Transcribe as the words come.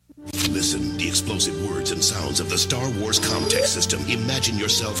listen, the explosive words and sounds of the Star Wars Comtech system. Imagine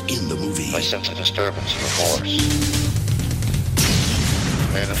yourself in the movie. I sense a disturbance in the Force.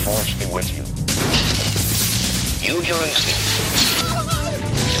 May the Force be with you. Use your instincts.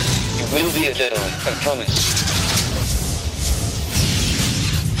 You will be a Jedi, I promise.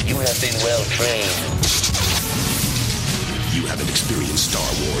 You have been well trained. You haven't experienced Star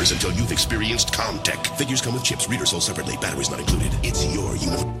Wars until you've experienced Comtech. Figures come with chips, readers sold separately, batteries not included. It's your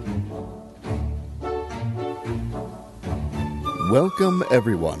universe. Welcome,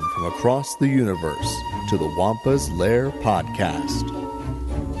 everyone, from across the universe to the Wampa's Lair podcast.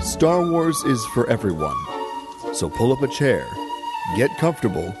 Star Wars is for everyone, so pull up a chair, get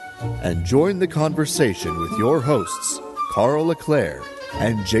comfortable, and join the conversation with your hosts, Carl LeClaire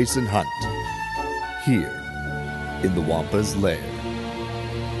and Jason Hunt, here in the Wampa's Lair.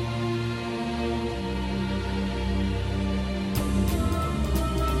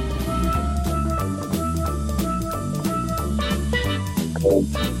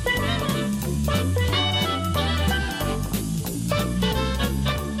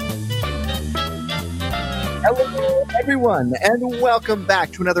 Hello, everyone, and welcome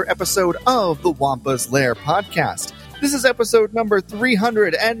back to another episode of the Wampa's Lair podcast. This is episode number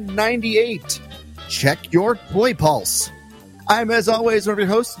 398. Check your toy pulse. I'm, as always, one of your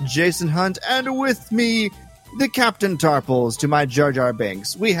hosts, Jason Hunt, and with me, the Captain Tarples to my Jar Jar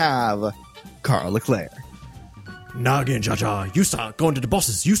Binks, we have Carl LeClaire. Noggin, Jar Jar, you start going to the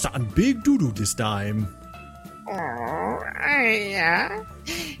bosses. You start in big doo-doo this time. Oh, yeah.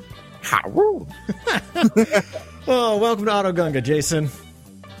 How? Oh, welcome to Auto Gunga, Jason.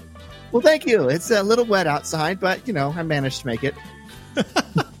 Well, thank you. It's a little wet outside, but, you know, I managed to make it.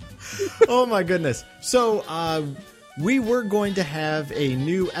 Oh, my goodness. So, we were going to have a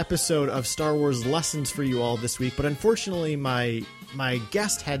new episode of Star Wars Lessons for you all this week, but unfortunately, my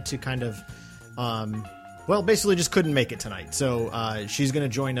guest had to kind of, basically just couldn't make it tonight. So, she's going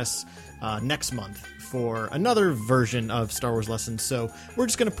to join us next month for another version of Star Wars Lessons. So, we're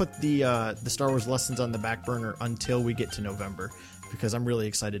just going to put the Star Wars Lessons on the back burner until we get to November, because I'm really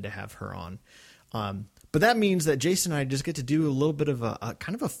excited to have her on. But that means that Jason and I just get to do a little bit of a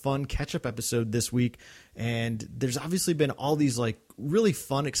kind of a fun catch-up episode this week. And there's obviously been all these like really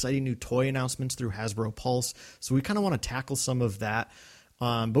fun, exciting new toy announcements through Hasbro Pulse. So we kind of want to tackle some of that.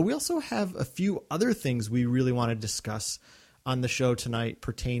 But we also have a few other things we really want to discuss on the show tonight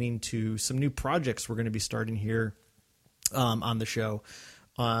pertaining to some new projects we're going to be starting here on the show.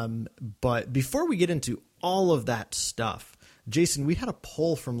 But before we get into all of that stuff, Jason, we had a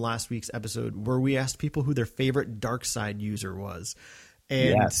poll from last week's episode where we asked people who their favorite dark side user was.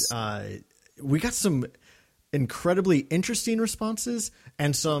 And Yes. We got some incredibly interesting responses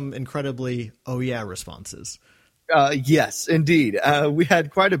and some incredibly, oh yeah, responses. Yes, indeed. We had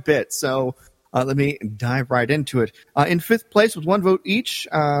quite a bit, so let me dive right into it. In fifth place with one vote each,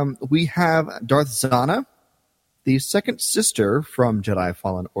 we have Darth Zana, the second sister from Jedi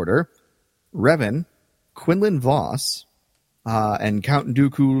Fallen Order, Revan, Quinlan Voss, and Count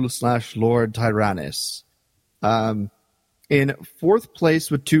Dooku / Lord Tyrannus. In fourth place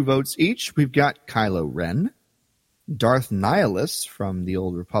with 2 votes each, we've got Kylo Ren, Darth Nihilus from the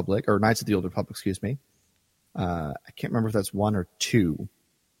Old Republic, or Knights of the Old Republic, excuse me. I can't remember if that's 1 or 2.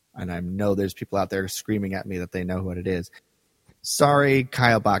 And I know there's people out there screaming at me that they know what it is. Sorry,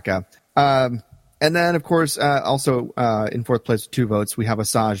 Kyle Baca. And then, of course, also in fourth place with 2 votes, we have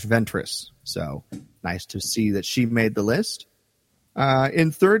Asajj Ventress. So nice to see that she made the list.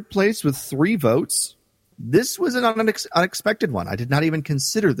 In third place with 3 votes, this was an unexpected one. I did not even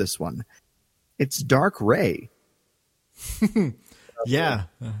consider this one. It's Dark Ray. Yeah.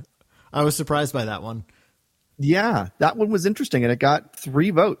 I was surprised by that one. Yeah, that one was interesting, and it got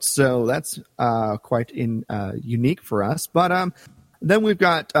 3 votes, so that's quite unique for us. But then we've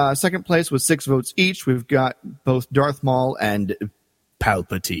got second place with 6 votes each. We've got both Darth Maul and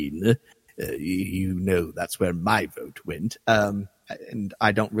Palpatine. You know that's where my vote went. And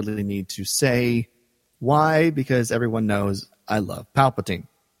I don't really need to say why, because everyone knows I love Palpatine.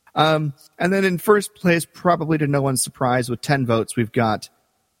 And then in first place, probably to no one's surprise, with 10 votes, we've got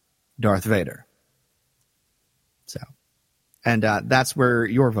Darth Vader. So, and that's where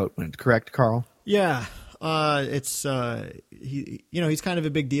your vote went, correct, Carl? Yeah. It's he's kind of a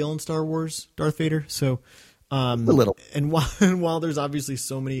big deal in Star Wars, Darth Vader. So, A little. And while there's obviously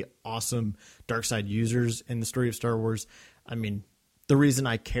so many awesome dark side users in the story of Star Wars, I mean, the reason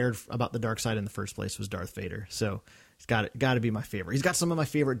I cared about the dark side in the first place was Darth Vader. So he's got to be my favorite. He's got some of my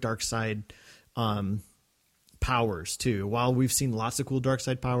favorite dark side powers too. While we've seen lots of cool dark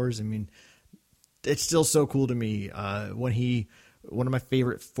side powers, I mean, it's still so cool to me when he one of my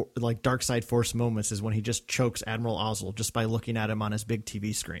favorite like Dark Side Force moments is when he just chokes Admiral Ozzel just by looking at him on his big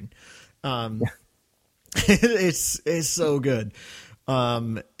TV screen. It's so good.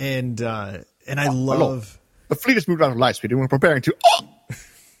 And I love the fleet has moved out of light speed and we're preparing to.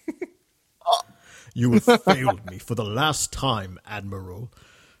 You have failed me for the last time, Admiral.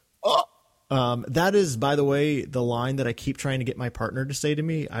 That is, by the way, the line that I keep trying to get my partner to say to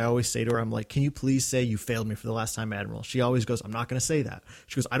me. I always say to her, I'm like, can you please say you failed me for the last time, Admiral? She always goes, I'm not going to say that.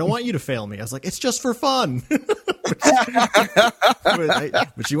 She goes, I don't want you to fail me. I was like, it's just for fun.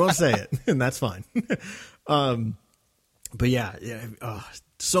 but she won't say it, and that's fine. But yeah,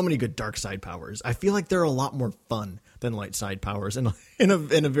 so many good dark side powers. I feel like they're a lot more fun than light side powers in a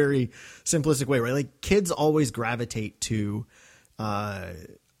very simplistic way, right? Like kids always gravitate to,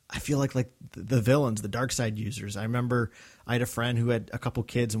 I feel like the villains, the dark side users. I remember I had a friend who had a couple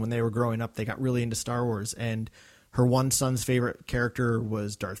kids, and when they were growing up, they got really into Star Wars, and her one son's favorite character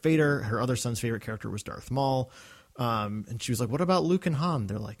was Darth Vader. Her other son's favorite character was Darth Maul. And she was like, what about Luke and Han?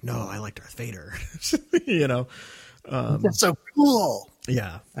 They're like, no, I like Darth Vader. You know? That's so cool.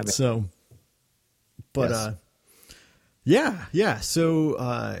 Yeah. I mean, so, but, yes. Yeah.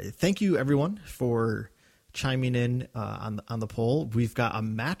 So, thank you everyone for chiming in, on the poll. We've got a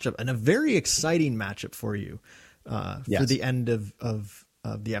matchup, and a very exciting matchup for you, for the end of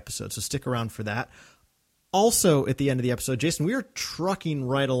the episode. So stick around for that. Also, at the end of the episode, Jason, we are trucking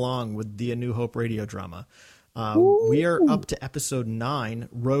right along with the A New Hope radio drama. We are up to episode 9,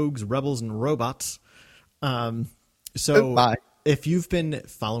 Rogues, Rebels, and Robots. So if you've been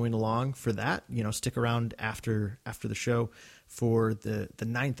following along for that, stick around after the show for the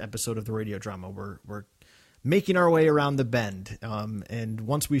 9th episode of the radio drama. We're making our way around the bend. And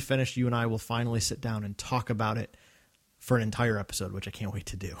once we finish, you and I will finally sit down and talk about it for an entire episode, which I can't wait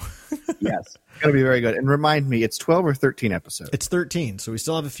to do. Yes, it's going to be very good. And remind me, it's 12 or 13 episodes? It's 13, so we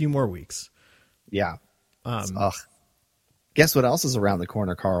still have a few more weeks. Yeah. Guess what else is around the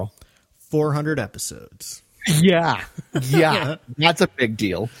corner, Carl? 400 episodes. Yeah. Yeah. That's a big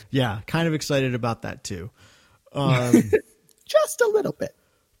deal. Yeah, kind of excited about that too. Just a little bit.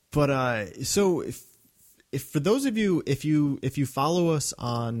 But so if for those of you, if you follow us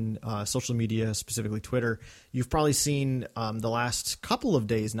on social media, specifically Twitter, you've probably seen the last couple of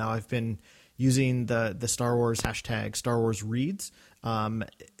days now I've been using the Star Wars hashtag Star Wars Reads,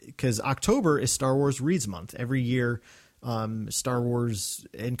 because October is Star Wars Reads month. Every year, Star Wars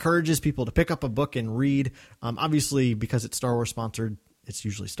encourages people to pick up a book and read. Obviously, because it's Star Wars sponsored, it's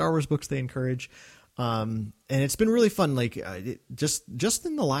usually Star Wars books they encourage. And it's been really fun. Like just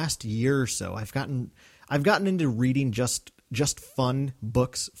in the last year or so, I've gotten into reading just fun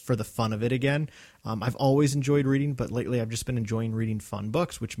books for the fun of it again. I've always enjoyed reading, but lately I've just been enjoying reading fun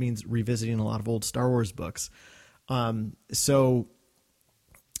books, which means revisiting a lot of old Star Wars books. I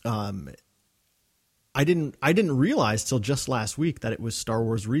didn't realize till just last week that it was Star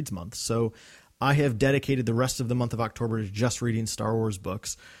Wars Reads month. So I have dedicated the rest of the month of October to just reading Star Wars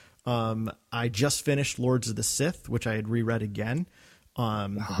books. I just finished Lords of the Sith, which I had reread again.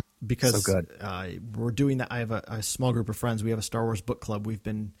 Because so good. We're doing that. I have a small group of friends. We have a Star Wars book club. We've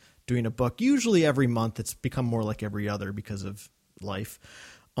been doing a book usually every month. It's become more like every other because of life.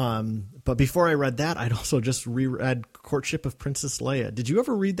 But before I read that, I'd also just reread Courtship of Princess Leia. Did you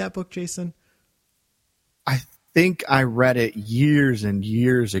ever read that book, Jason? I think I read it years and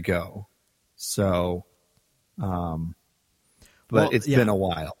years ago. So, but it's been a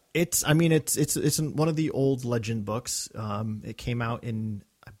while. It's one of the old legend books. It came out in,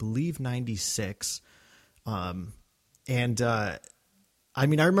 I believe, 96. I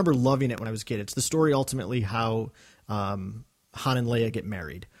remember loving it when I was a kid. It's the story ultimately how Han and Leia get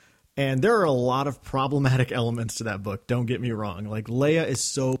married. And there are a lot of problematic elements to that book. Don't get me wrong. Like, Leia is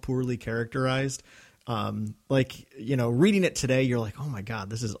so poorly characterized. Reading it today, you're like, oh my God,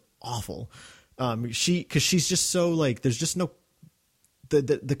 this is awful. Cause she's just so like, there's just no,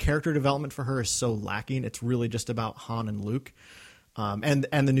 the character development for her is so lacking. It's really just about Han and Luke. And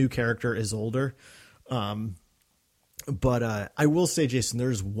the new character is older. But I will say, Jason,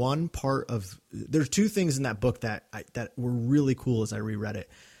 there's two things in that book that were really cool as I reread it.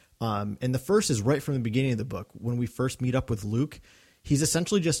 And the first is right from the beginning of the book. When we first meet up with Luke, he's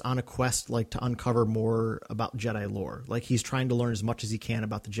essentially just on a quest, like, to uncover more about Jedi lore. Like, he's trying to learn as much as he can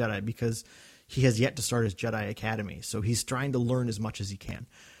about the Jedi because he has yet to start his Jedi Academy. So he's trying to learn as much as he can,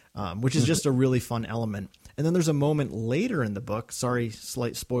 which is just a really fun element. And then there's a moment later in the book, sorry,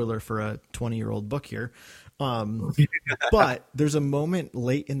 slight spoiler for a 20-year-old book here. But there's a moment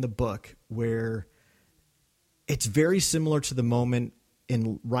late in the book where it's very similar to the moment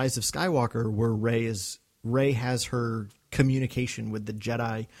in Rise of Skywalker where Rey has her communication with the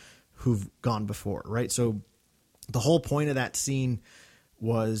Jedi who've gone before, right? So the whole point of that scene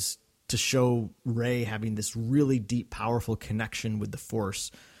was to show Rey having this really deep, powerful connection with the Force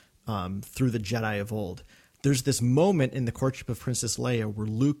through the Jedi of old. There's this moment in the courtship of Princess Leia where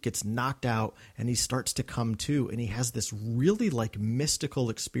Luke gets knocked out and he starts to come to, and he has this really like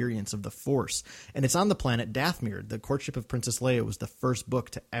mystical experience of the Force. And it's on the planet Dathomir. The courtship of Princess Leia was the first book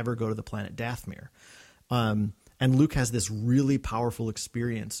to ever go to the planet Dathomir. And Luke has this really powerful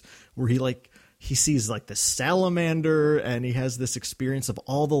experience where he sees like the salamander, and he has this experience of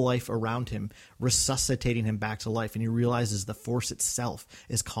all the life around him resuscitating him back to life. And he realizes the Force itself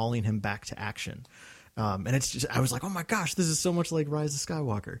is calling him back to action. And it's just, I was like, oh my gosh, this is so much like Rise of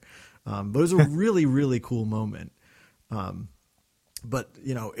Skywalker. But it was a really, really cool moment. But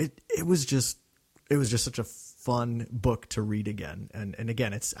you know, it was just such a fun book to read again. And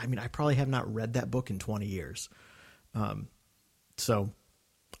again, I probably have not read that book in 20 years. So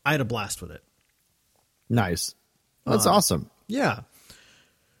I had a blast with it. Nice. That's awesome. Yeah.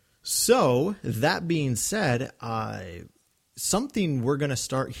 So that being said, something we're going to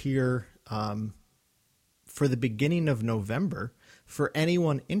start here, for the beginning of November. For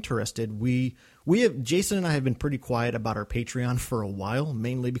anyone interested, we have, Jason and I have been pretty quiet about our Patreon for a while,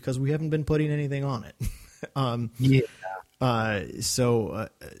 mainly because we haven't been putting anything on it. So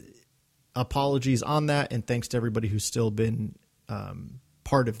apologies on that, and thanks to everybody who's still been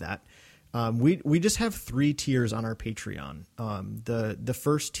part of that. We just have 3 tiers on our Patreon. The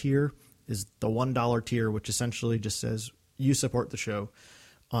first tier is the $1 tier, which essentially just says you support the show.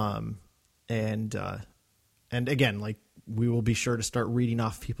 And again, like, we will be sure to start reading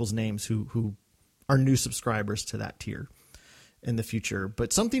off people's names who are new subscribers to that tier in the future.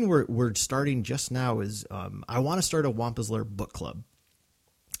 But something we're starting just now is I want to start a Wampa's Lair book club.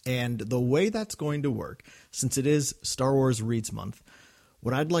 And the way that's going to work, since it is Star Wars Reads Month,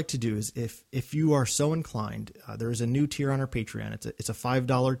 what I'd like to do is if you are so inclined, there is a new tier on our Patreon. It's a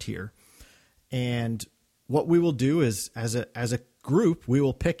 $5 tier. And what we will do is, as a group, we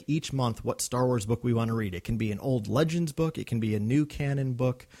will pick each month what Star Wars book we want to read. It can be an old Legends book. It can be a new canon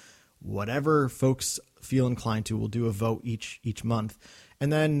book. Whatever folks feel inclined to, we'll do a vote each month.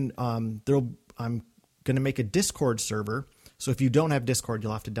 And then I'm going to make a Discord server. So if you don't have Discord,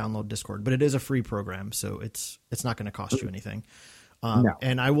 you'll have to download Discord. But it is a free program, so it's not going to cost you anything. No.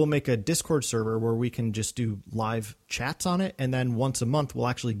 And I will make a Discord server where we can just do live chats on it. And then once a month, we'll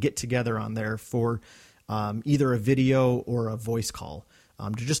actually get together on there for either a video or a voice call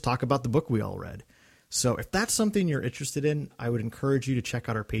to just talk about the book we all read. So if that's something you're interested in, I would encourage you to check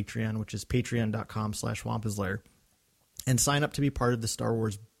out our Patreon, which is patreon.com/wampaslair, and sign up to be part of the Star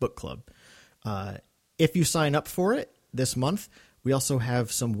Wars Book Club. If you sign up for it this month, we also have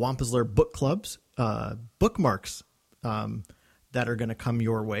some Wampa's Lair book clubs, bookmarks that are going to come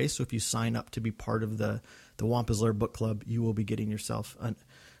your way. So if you sign up to be part of the Wampa's Lair book club, you will be getting yourself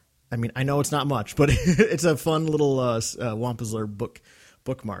I know it's not much, but it's a fun little Wampa's Lair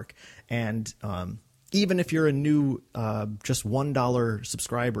bookmark. And even if you're a new just $1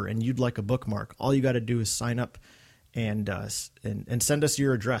 subscriber and you'd like a bookmark, all you got to do is sign up and send us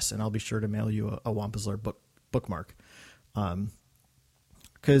your address, and I'll be sure to mail you a Wampa's Lair bookmark.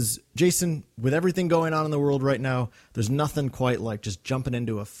 Because, Jason, with everything going on in the world right now, there's nothing quite like just jumping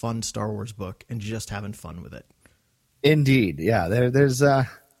into a fun Star Wars book and just having fun with it. Indeed. Yeah, there's a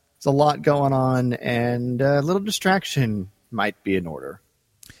lot going on, and a little distraction might be in order.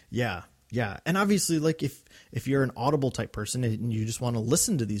 Yeah. And obviously, like, if you're an Audible type person and you just want to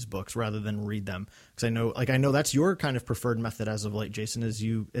listen to these books rather than read them, because I know that's your kind of preferred method as of late, Jason, as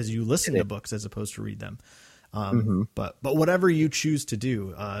you listen to books as opposed to read them. But whatever you choose to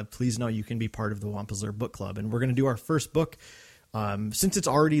do, please know you can be part of the Wampa's Lair book club. And we're going to do our first book, since it's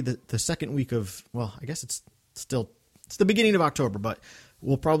already the second week of, well, I guess it's the beginning of October, but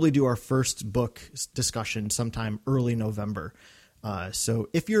we'll probably do our first book discussion sometime early November. So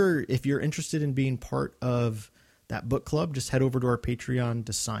if you're interested in being part of that book club, just head over to our Patreon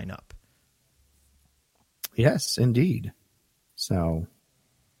to sign up. Yes, indeed. So,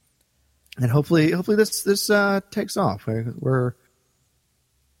 and hopefully this takes off. We're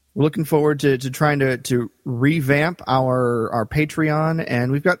looking forward to trying to revamp our Patreon,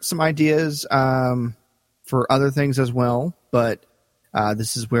 and we've got some ideas for other things as well, but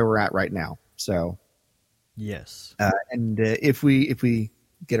this is where we're at right now. So, yes. And if we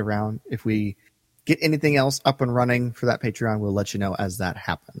get anything else up and running for that Patreon, we'll let you know as that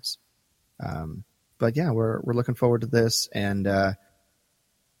happens. But yeah, we're looking forward to this, and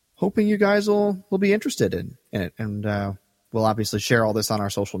hoping you guys will be interested in it. And we'll obviously share all this on our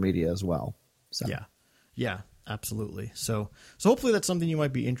social media as well. So. Yeah. absolutely. So hopefully that's something you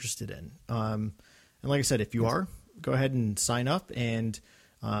might be interested in. And like I said, if you are, go ahead and sign up, and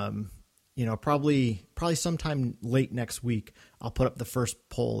probably sometime late next week, I'll put up the first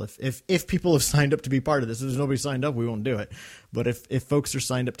poll. If people have signed up to be part of this, if there's nobody signed up, we won't do it. But if folks are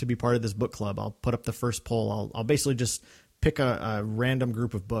signed up to be part of this book club, I'll put up the first poll. I'll basically just pick a random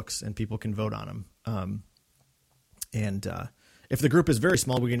group of books and people can vote on them. If the group is very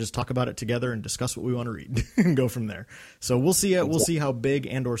small, we can just talk about it together and discuss what we want to read and go from there. So we'll see it. We'll see how big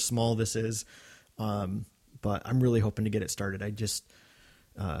and or small this is. But I'm really hoping to get it started.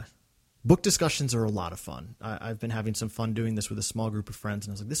 Book discussions are a lot of fun. I've been having some fun doing this with a small group of friends,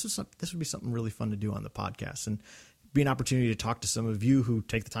 and I was like, this would be something really fun to do on the podcast, and be an opportunity to talk to some of you who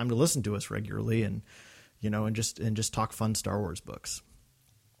take the time to listen to us regularly, and just talk fun Star Wars books.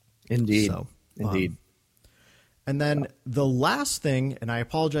 Indeed. So, Indeed. And then the last thing, and I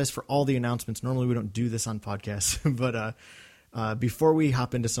apologize for all the announcements. Normally we don't do this on podcasts, but before we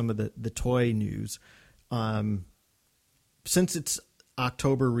hop into some of the toy news, since it's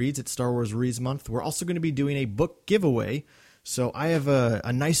October Reads, it's Star Wars Reads Month, we're also going to be doing a book giveaway. So I have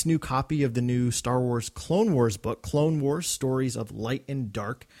a nice new copy of the new Star Wars Clone Wars book, Clone Wars Stories of Light and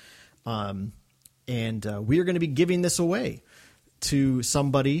Dark. And we are going to be giving this away to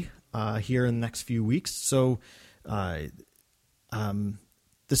somebody here in the next few weeks. So the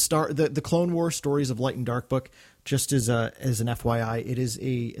Clone Wars Stories of Light and Dark book, just as an FYI,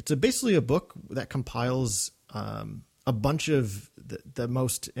 it's basically a book that compiles a bunch of the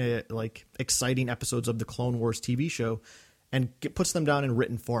most exciting episodes of the Clone Wars TV show and puts them down in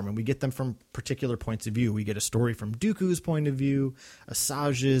written form. And we get them from particular points of view. We get a story from Dooku's point of view,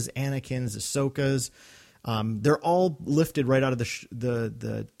 Asajj's, Anakin's, Ahsoka's. They're all lifted right out of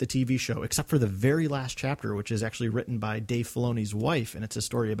the TV show, except for the very last chapter, which is actually written by Dave Filoni's wife, and it's a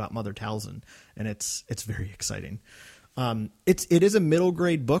story about Mother Talzin, and it's very exciting. It is a middle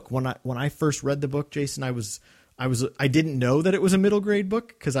grade book. When I first read the book, Jason, I didn't know that it was a middle grade book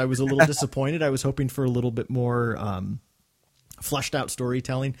because I was a little disappointed. I was hoping for a little bit more fleshed out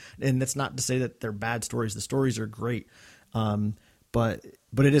storytelling, and that's not to say that they're bad stories. The stories are great.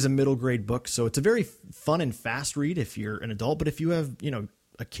 But it is a middle grade book, so it's a very fun and fast read if you're an adult. But if you have,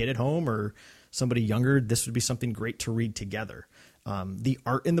 a kid at home or somebody younger, this would be something great to read together. The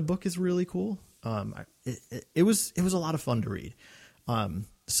art in the book is really cool. It was a lot of fun to read.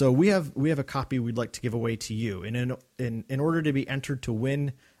 So we have a copy we'd like to give away to you. And in order to be entered to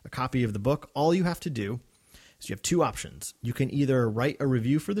win a copy of the book, all you have to do is you have two options. You can either write a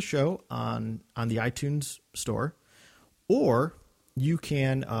review for the show on the iTunes store, or you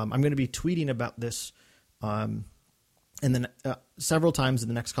can, I'm going to be tweeting about this, and then several times in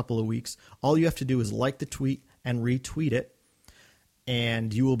the next couple of weeks. All you have to do is like the tweet and retweet it,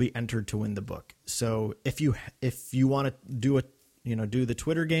 and you will be entered to win the book. So if you want to do the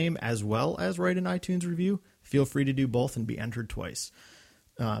Twitter game as well as write an iTunes review, feel free to do both and be entered twice.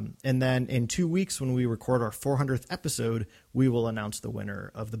 And then in 2 weeks, when we record our 400th episode, we will announce the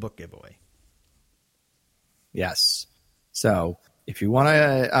winner of the book giveaway. Yes. So if you want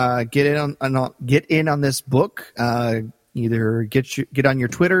to get in on this book, either get on your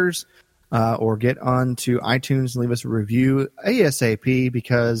Twitters or get on to iTunes and leave us a review ASAP,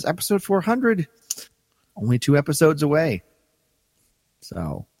 because episode 400, only 2 episodes away.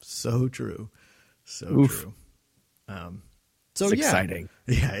 So true. So oof. true. It's exciting.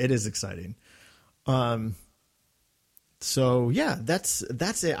 Yeah, it is exciting. So yeah, that's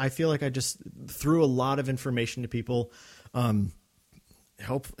it. I feel like I just threw a lot of information to people.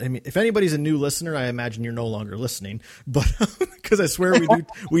 If anybody's a new listener, I imagine you're no longer listening, but because I swear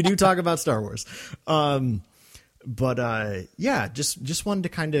we do talk about Star Wars. Just wanted to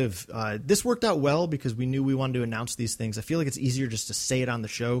kind of, this worked out well because we knew we wanted to announce these things. I feel like it's easier just to say it on the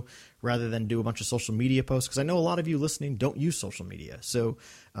show rather than do a bunch of social media posts, because I know a lot of you listening don't use social media, so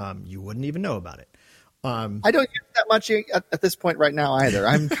you wouldn't even know about it. I don't use that much at this point right now either.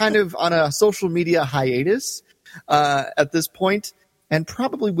 I'm kind of on a social media hiatus at this point, and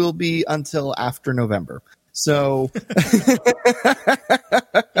probably will be until after November. So,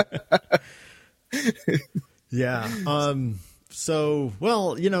 yeah.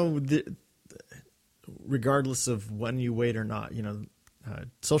 Regardless of when you wait or not,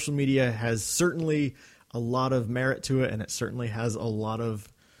 social media has certainly a lot of merit to it, and it certainly has a lot of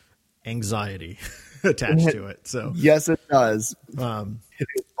anxiety attached to it. So yes, it does. It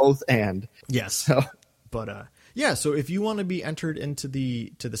is both and. Yes. So. But so if you want to be entered into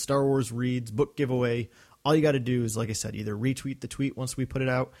the Star Wars Reads book giveaway, all you got to do is, like I said, either retweet the tweet once we put it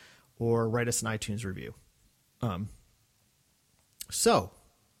out, or write us an iTunes review. So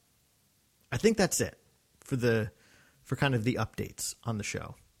I think that's it for kind of the updates on the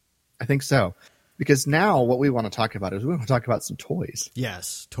show. I think so, because now what we want to talk about is we want to talk about some toys.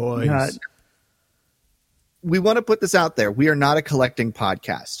 Yes, toys. We want to put this out there. We are not a collecting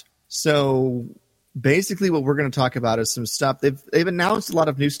podcast. So basically what we're going to talk about is some stuff. They've announced a lot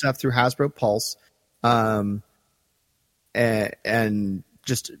of new stuff through Hasbro Pulse. And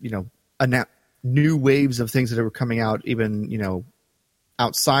just, new waves of things that are coming out, even,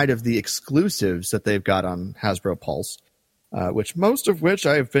 outside of the exclusives that they've got on Hasbro Pulse, most of which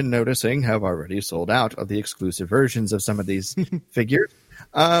I've been noticing have already sold out of the exclusive versions of some of these figures.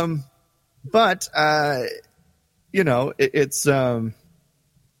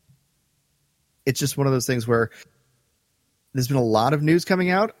 It's just one of those things where there's been a lot of news coming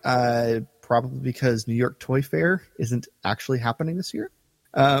out, probably because New York Toy Fair isn't actually happening this year.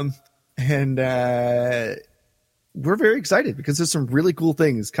 And we're very excited because there's some really cool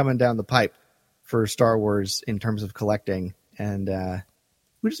things coming down the pipe for Star Wars in terms of collecting. And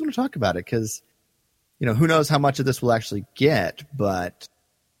we just want to talk about it because, who knows how much of this we'll actually get, but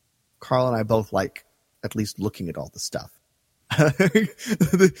Carl and I both like at least looking at all the stuff.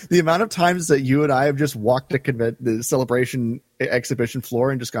 the amount of times that you and I have just walked the celebration exhibition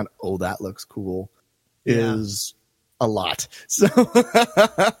floor and just gone, oh, that looks cool, is a lot. So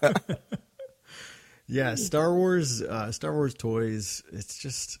yeah, Star Wars toys. It's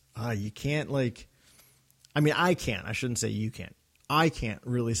just, you can't I shouldn't say you can't. I can't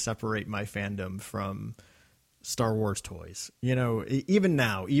really separate my fandom from Star Wars toys, even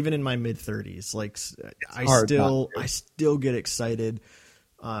now, even in my mid 30s, I still get excited,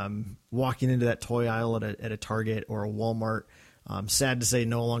 walking into that toy aisle at a Target or a Walmart. Sad to say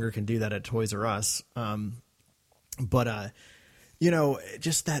no longer can do that at Toys R Us.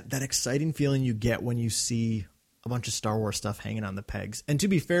 Just that exciting feeling you get when you see a bunch of Star Wars stuff hanging on the pegs. And to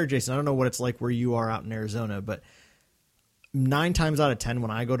be fair, Jason, I don't know what it's like where you are out in Arizona, but 9 times out of 10, when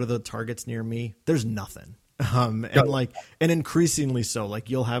I go to the Targets near me, there's nothing. And increasingly so,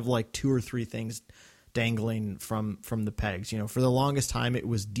 you'll have 2 or 3 things dangling from the pegs. For the longest time, it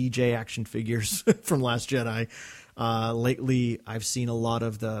was DJ action figures from Last Jedi. Lately, I've seen a lot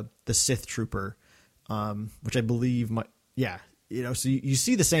of the Sith Trooper, which I believe so you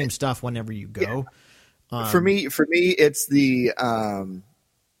see the same stuff whenever you go. For me, it's the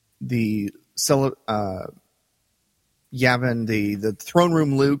Yavin, the throne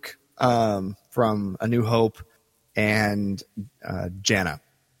room Luke, from A New Hope, and Janna.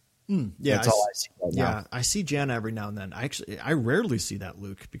 That's all I see right now. Yeah, I see Janna every now and then. I rarely see that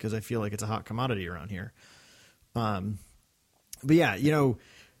Luke because I feel like it's a hot commodity around here. But yeah,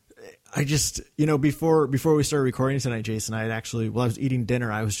 I just, before we started recording tonight, Jason, I was eating dinner,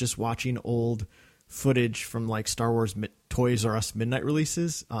 I was just watching old footage from Star Wars Toys R Us midnight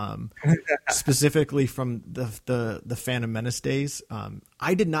releases, specifically from the Phantom Menace days.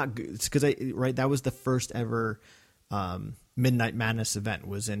 I did not, because that was the first ever Midnight Madness event,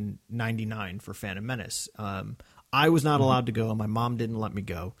 was in '99 for Phantom Menace. I was not allowed to go. My mom didn't let me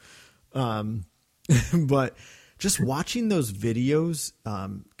go. But just watching those videos,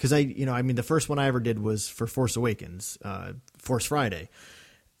 because the first one I ever did was for Force Awakens, Force Friday,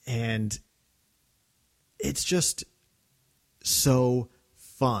 and it's just so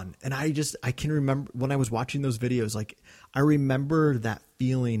fun. And I can remember when I was watching those videos, I remember that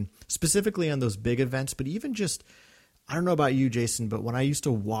feeling specifically on those big events, but even just, I don't know about you, Jason, but when I used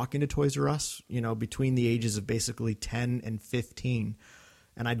to walk into Toys R Us, between the ages of basically 10 and 15,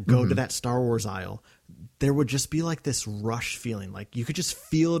 and I'd go to that Star Wars aisle, there would just be this rush feeling. You could just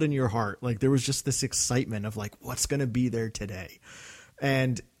feel it in your heart. There was just this excitement of what's going to be there today.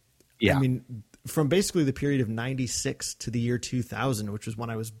 And from basically the period of 96 to the year 2000, which was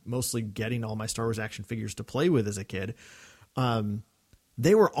when I was mostly getting all my Star Wars action figures to play with as a kid,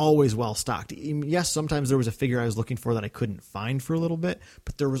 they were always well stocked. Yes, sometimes there was a figure I was looking for that I couldn't find for a little bit,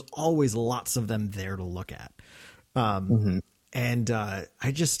 but there was always lots of them there to look at. And I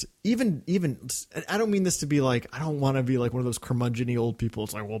just, even I don't mean this to be I don't want to be one of those curmudgeon-y old people.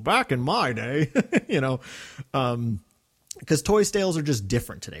 It's well, back in my day, because toy sales are just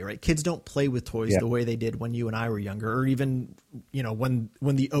different today, right? Kids don't play with toys the way they did when you and I were younger, or even, when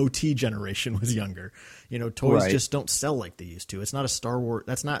the OT generation was younger. Toys just don't sell like they used to. It's not a Star Wars.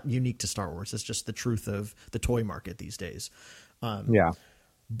 That's not unique to Star Wars. It's just the truth of the toy market these days.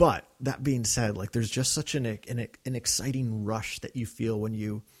 But that being said, there's just such an exciting rush that you feel when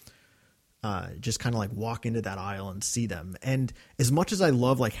you just kind of walk into that aisle and see them. And as much as I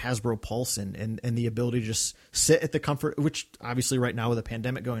love Hasbro Pulse and the ability to just sit at the comfort, which obviously right now with the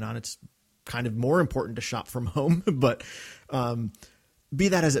pandemic going on, it's kind of more important to shop from home, but be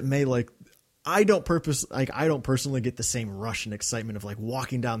that as it may, I don't personally get the same rush and excitement of like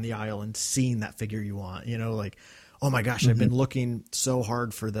walking down the aisle and seeing that figure you want, you know, like, oh my gosh, I've been looking so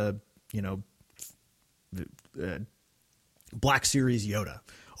hard for the, you know, Black Series Yoda.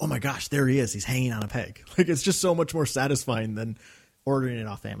 Oh my gosh, there he is. He's hanging on a peg. Like, it's just so much more satisfying than ordering it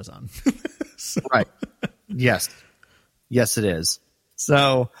off Amazon. So. Right. Yes, it is.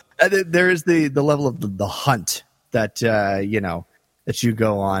 So there is the level of the hunt that, you know, that you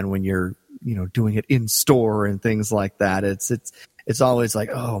go on when you're, you know, doing it in store and things like that. It's always like,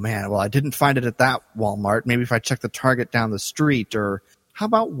 oh man, well, I didn't find it at that Walmart. Maybe if I check the Target down the street, or how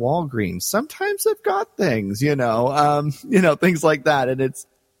about Walgreens? Sometimes they've got things, you know, things like that. And it's,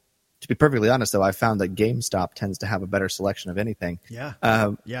 to be perfectly honest, though, I found that GameStop tends to have a better selection of anything. Yeah.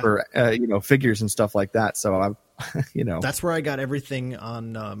 For, you know, figures and stuff like that. So I'm, you know, that's where I got everything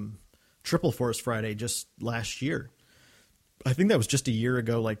on Triple Force Friday just last year. I think that was just a year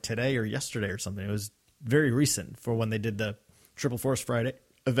ago, like today or yesterday or something. It was very recent for when they did the Triple Force Friday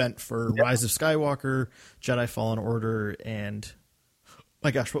event for Rise of Skywalker, Jedi Fallen Order, and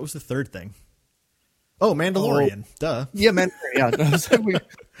my gosh, what was the third thing? Oh, Mandalorian. Duh. Yeah, Mandalorian. Yeah.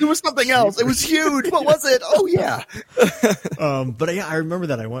 There was something else. It was huge. What was it? Oh yeah. But yeah, I remember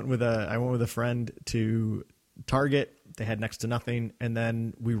that I went with a friend to Target. They had next to nothing, and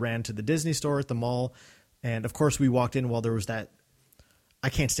then we ran to the Disney store at the mall, and of course we walked in while there was that. I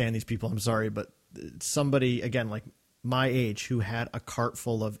can't stand these people. I'm sorry, but somebody again like my age who had a cart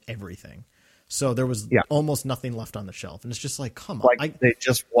full of everything. So there was almost nothing left on the shelf. And it's just like, come on. Like they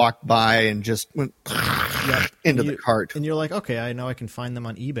just walked by and just went into the cart. And you're like, okay, I know I can find them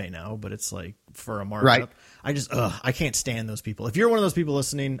on eBay now, but it's like for a markup. Right. I can't stand those people. If you're one of those people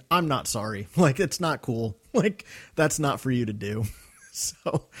listening, I'm not sorry. Like, it's not cool. Like, that's not for you to do.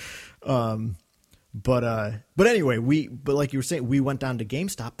 So, but anyway, but like you were saying, we went down to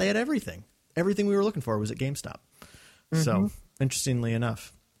GameStop. They had everything. Everything we were looking for was at GameStop. Mm-hmm. So interestingly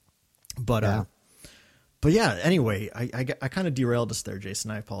enough. But yeah, anyway, I kind of derailed us there, Jason.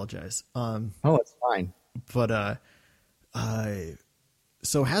 I apologize. It's fine. But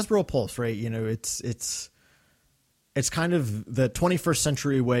so Hasbro Pulse, right? You know, it's kind of the 21st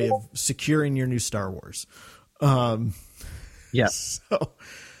century way of securing your new Star Wars. Yes. So,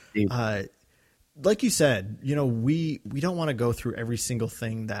 like you said, you know, we don't want to go through every single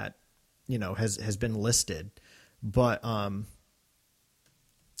thing that, you know, has been listed, but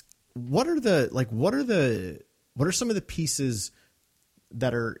what are some of the pieces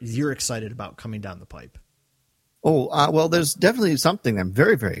that you're excited about coming down the pipe? Well, there's definitely something I'm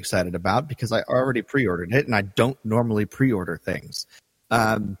very, very excited about because I already pre-ordered it, and I don't normally pre-order things.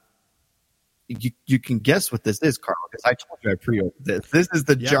 You can guess what this is, Carl, because I told you I pre-ordered this. This is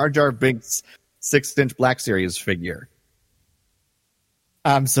the Jar Jar Binks 6-inch Black Series figure.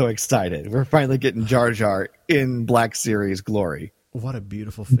 I'm so excited. We're finally getting Jar Jar in Black Series glory. What a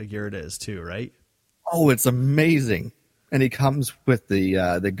beautiful figure it is, too, right? Oh, it's amazing. And he comes with the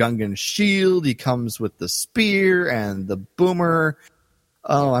Gungan shield. He comes with the spear and the boomer.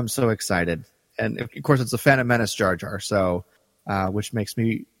 Oh, I'm so excited. And, of course, it's a Phantom Menace Jar Jar, so which makes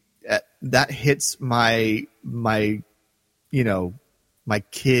me that hits my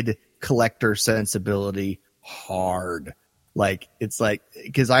kid collector sensibility hard. Like, it's like,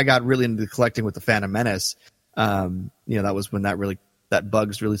 because I got really into collecting with the Phantom Menace. That was when that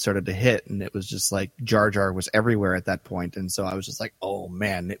bugs really started to hit, and it was just like Jar Jar was everywhere at that point. And so I was just like, oh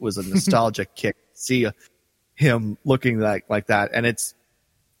man, it was a nostalgic kick to see him looking like that. And it's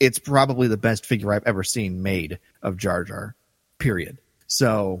probably the best figure I've ever seen made of Jar Jar, period.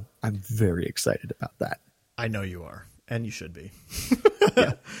 So I'm very excited about that. I know you are, and you should be.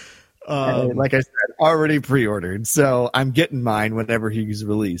 Yeah. Like I said, already pre-ordered, so I'm getting mine whenever he's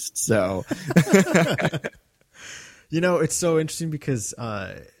released. So, it's so interesting because,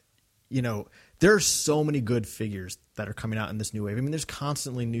 there are so many good figures that are coming out in this new wave. I mean, there's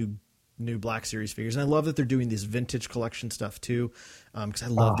constantly new Black Series figures, and I love that they're doing this vintage collection stuff too, because I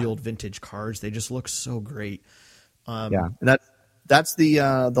love the old vintage cards. They just look so great. And that's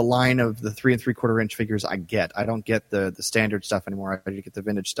the line of the 3 3/4 inch figures I get. I don't get the standard stuff anymore. I get the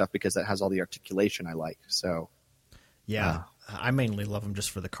vintage stuff because that has all the articulation I like. So, I mainly love them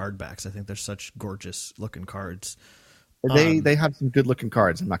just for the card backs. I think they're such gorgeous looking cards. They have some good looking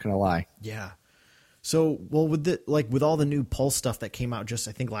cards. I'm not going to lie. Yeah. So, well, with all the new Pulse stuff that came out just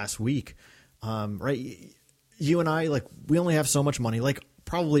I think last week, right? You and I, like, we only have so much money. Like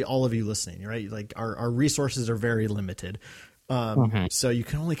probably all of you listening, right? Like our resources are very limited. So you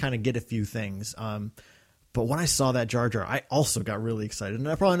can only kind of get a few things. But when I saw that Jar Jar, I also got really excited, and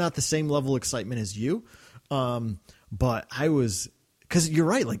I'm probably not the same level of excitement as you. But I was because you're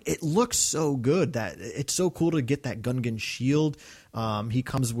right. Like, it looks so good that it's so cool to get that Gungan shield. He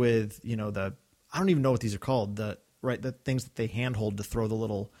comes with, I don't even know what these are called. The things that they handhold to throw the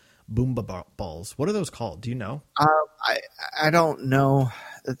little Boomba balls. What are those called? Do you know? I don't know.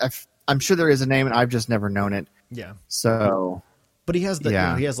 I'm sure there is a name, and I've just never known it. Yeah. So, but he has he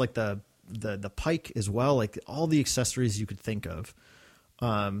has like the pike as well, like all the accessories you could think of.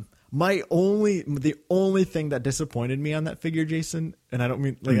 The only thing that disappointed me on that figure, Jason, and I don't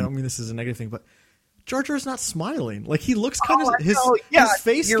mean this as a negative thing, but Jar Jar's not smiling. Like, he looks kind of his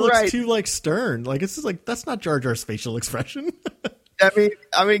face looks too like stern. Like, it's just like, that's not Jar Jar's facial expression.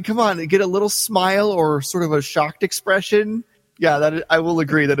 I mean, come on, get a little smile or sort of a shocked expression. Yeah, I will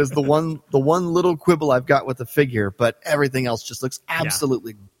agree. That is the one little quibble I've got with the figure, but everything else just looks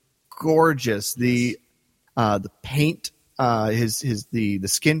absolutely gorgeous. The paint, the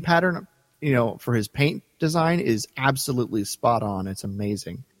skin pattern, for his paint design is absolutely spot on. It's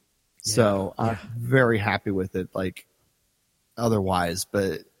amazing. Yeah, so I'm very happy with it. Like, otherwise,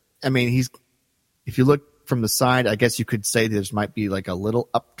 but I mean, if you look from the side, I guess you could say there might be like a little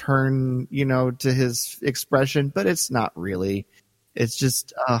upturn, to his expression, but it's not really. It's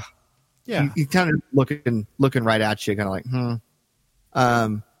just, you kind of looking right at you, kind of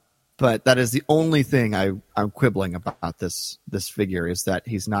like, But that is the only thing I'm quibbling about this figure, is that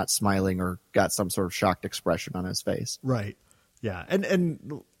he's not smiling or got some sort of shocked expression on his face. Right. Yeah.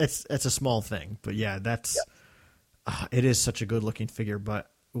 And it's a small thing, but it is such a good looking figure.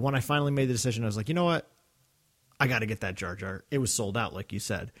 But when I finally made the decision, I was like, you know what? I got to get that Jar Jar. It was sold out, like you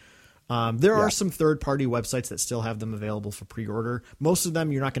said. There are some third-party websites that still have them available for pre-order. Most of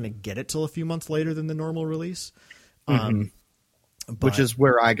them, you're not going to get it till a few months later than the normal release. Which is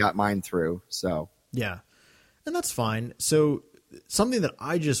where I got mine through. So yeah, and that's fine. So something that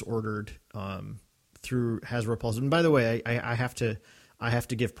I just ordered through Hasbro Pulse, and by the way, I have to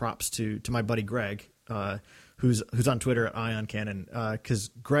give props to my buddy Greg, who's on Twitter at IonCannon,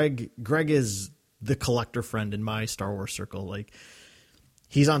 because Greg is the collector friend in my Star Wars circle. Like,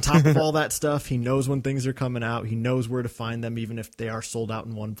 he's on top of all that stuff. He knows when things are coming out. He knows where to find them, even if they are sold out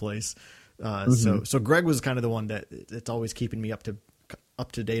in one place. So Greg was kind of the one that it's always keeping me up to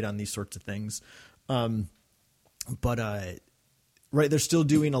date on these sorts of things. But they're still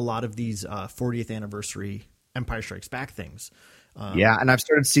doing a lot of these 40th anniversary Empire Strikes Back things. And I've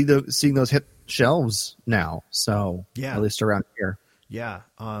started seeing those hit shelves now. So at least around here. Yeah.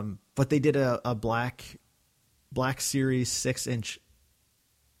 But they did a Black Series 6-inch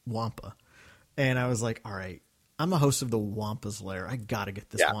Wampa, and I was like, all right, I'm a host of the Wampa's Lair. I got to get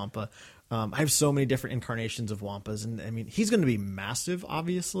this Wampa. I have so many different incarnations of Wampas, and I mean, he's going to be massive,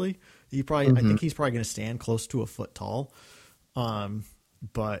 obviously. I think he's probably going to stand close to a foot tall.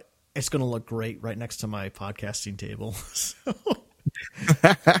 But it's going to look great right next to my podcasting table. So.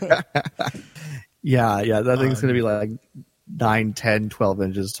 That thing's going to be like 9, 10, 12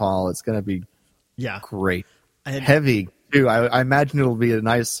 inches tall. It's going to be great. Heavy, too. I imagine it'll be a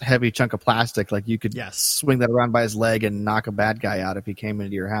nice, heavy chunk of plastic. Like, you could swing that around by his leg and knock a bad guy out if he came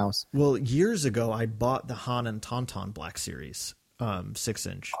into your house. Well, years ago, I bought the Han and Tauntaun Black Series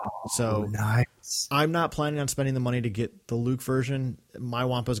 6-inch. So nice. I'm not planning on spending the money to get the Luke version. My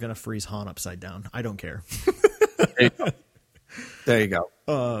Wampa's going to freeze Han upside down. I don't care. There you go.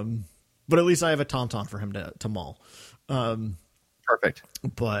 But at least I have a Tauntaun for him to maul. Perfect.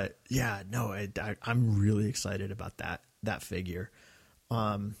 But yeah, no, I'm really excited about that figure.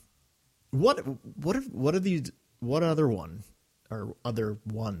 What other one or other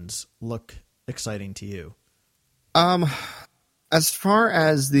ones look exciting to you? As far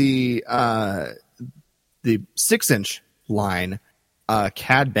as the 6-inch line,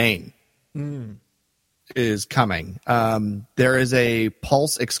 Cad Bane is coming. There is a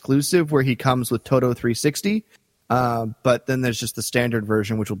Pulse exclusive where he comes with Toto 360. But then there's just the standard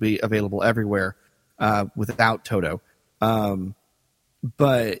version, which will be available everywhere without Toto.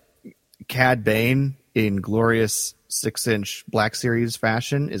 But Cad Bane in glorious 6-inch Black Series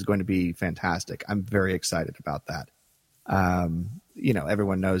fashion is going to be fantastic. I'm very excited about that.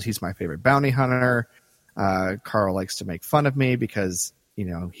 Everyone knows he's my favorite bounty hunter. Carl likes to make fun of me because,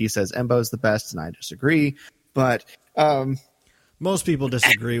 he says Embo's the best, and I disagree. But most people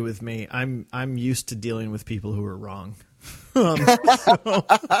disagree with me. I'm used to dealing with people who are wrong.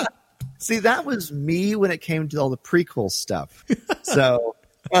 See, that was me when it came to all the prequel stuff. So,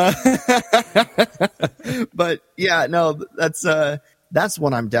 but yeah, no, that's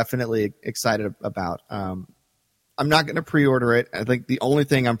one I'm definitely excited about. I'm not going to pre-order it. I think the only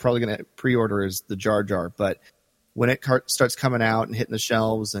thing I'm probably going to pre-order is the Jar Jar. But when it starts coming out and hitting the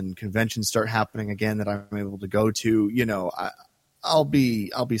shelves and conventions start happening again that I'm able to go to, I'll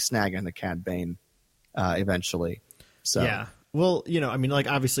be snagging the Cad Bane eventually. So yeah. Well, I mean, like,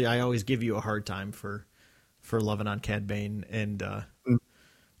 obviously I always give you a hard time for loving on Cad Bane, and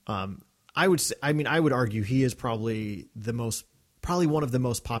I would argue he is probably one of the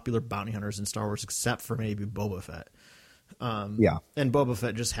most popular bounty hunters in Star Wars, except for maybe Boba Fett. yeah, and Boba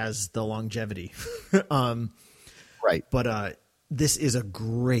Fett just has the longevity. right. But this is a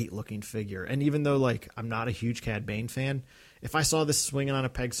great looking figure, and even though like I'm not a huge Cad Bane fan, if I saw this swinging on a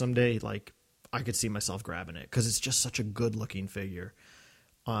peg someday, like I could see myself grabbing it because it's just such a good looking figure.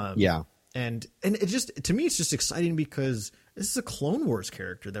 Yeah. And it just, to me, it's just exciting because this is a Clone Wars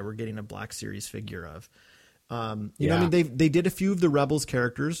character that we're getting a Black Series figure of. You know, I mean, they did a few of the Rebels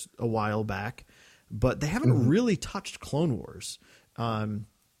characters a while back, but they haven't really touched Clone Wars. I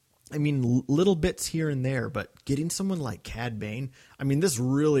mean, little bits here and there, but getting someone like Cad Bane, I mean, this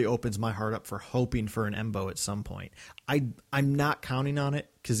really opens my heart up for hoping for an Embo at some point. I'm not counting on it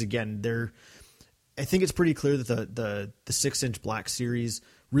because, again, I think it's pretty clear that the 6-inch Black Series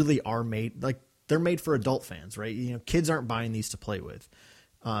really are made, like, they're made for adult fans, right? You know, kids aren't buying these to play with.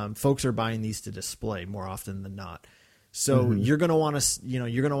 Folks are buying these to display more often than not. So you're going to want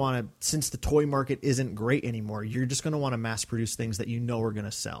to, since the toy market isn't great anymore, you're just going to want to mass produce things that you know are going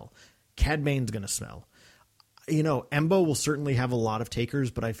to sell. Cad Bane's going to sell. You know, Embo will certainly have a lot of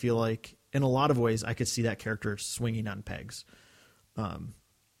takers, but I feel like in a lot of ways I could see that character swinging on pegs.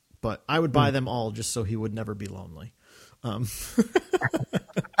 But I would buy them all just so he would never be lonely.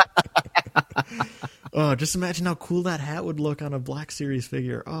 Oh, just imagine how cool that hat would look on a Black Series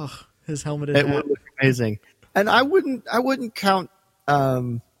figure. Oh, his helmeted hat. It would look amazing. And I wouldn't count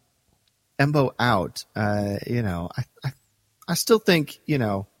Embo out. You know, I still think, you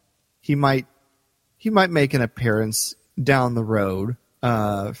know, he might make an appearance down the road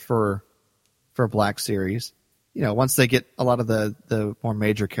for Black Series. You know, once they get a lot of the more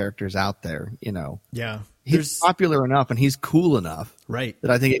major characters out there, you know. Yeah. He's popular enough and he's cool enough, right,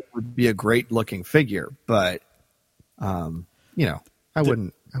 that I think it would be a great looking figure. But, you know, I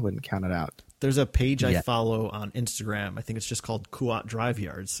wouldn't count it out. There's a page I follow on Instagram. I think it's just called Kuat Drive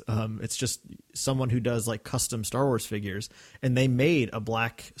Yards. It's just someone who does like custom Star Wars figures, and they made a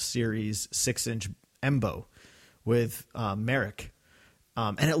Black Series 6-inch Embo with Merrick,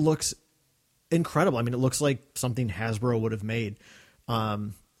 and it looks incredible. I mean, it looks like something Hasbro would have made.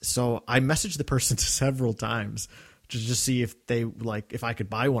 So I messaged the person several times to just see if if I could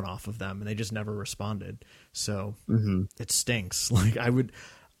buy one off of them, and they just never responded. So it stinks. Like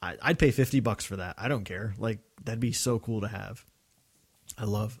I'd pay $50 for that. I don't care. Like, that'd be so cool to have. I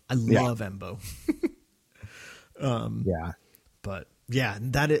love Embo. Yeah. But yeah,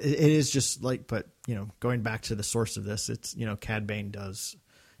 it is just like, but you know, going back to the source of this, it's, you know, Cad Bane does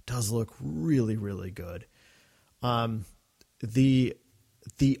look really, really good. The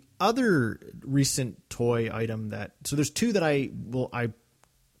other recent toy item so there's two that I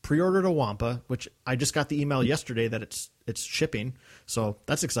pre-ordered a Wampa, which I just got the email yesterday that it's shipping. So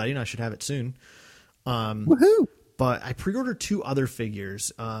that's exciting. I should have it soon. Woohoo! But I pre-ordered two other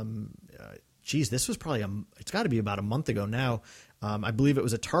figures. This was probably it's got to be about a month ago now. I believe it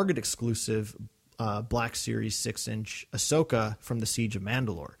was a Target exclusive Black Series 6-inch Ahsoka from the Siege of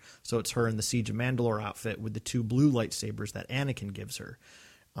Mandalore. So it's her in the Siege of Mandalore outfit with the two blue lightsabers that Anakin gives her.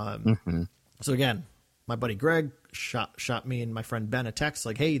 So again, my buddy Greg shot me and my friend Ben a text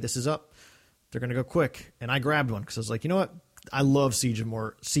like, "Hey, this is up. They're going to go quick." And I grabbed one because I was like, you know what? I love Siege of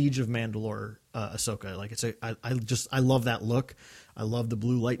Mandalore Ahsoka. Like, I love that look. I love the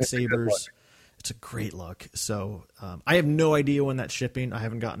blue lightsabers. It's a great look. So I have no idea when that's shipping. I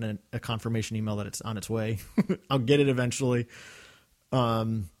haven't gotten a confirmation email that it's on its way. I'll get it eventually.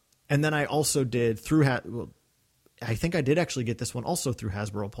 And then I also did I think I did actually get this one also through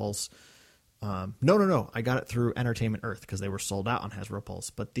Hasbro Pulse. No. I got it through Entertainment Earth because they were sold out on Hasbro Pulse.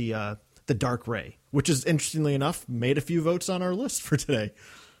 But the Dark Ray, which is interestingly enough made a few votes on our list for today.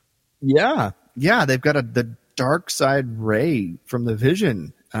 Yeah, they've got the Dark Side Ray from the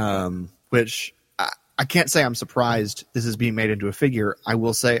Vision, which I can't say I'm surprised this is being made into a figure. I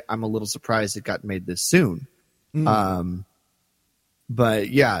will say I'm a little surprised it got made this soon. But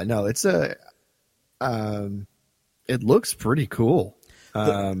yeah, no, it's it looks pretty cool.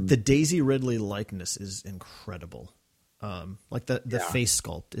 The Daisy Ridley likeness is incredible. Like the face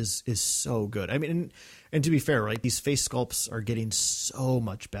sculpt is so good. I mean, and to be fair, right, these face sculpts are getting so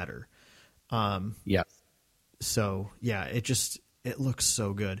much better. Yeah. So yeah, it looks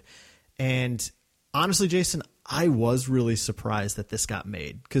so good. And honestly, Jason, I was really surprised that this got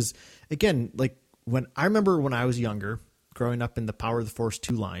made because, again, like I remember when I was younger, growing up in the Power of the Force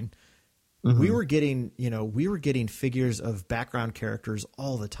 2 line, we were getting figures of background characters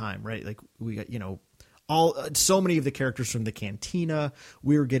all the time, right? Like we got, so many of the characters from the Cantina.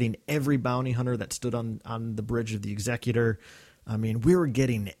 We were getting every bounty hunter that stood on the bridge of the Executor. I mean, we were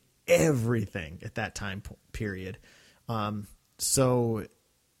getting everything at that time period. So,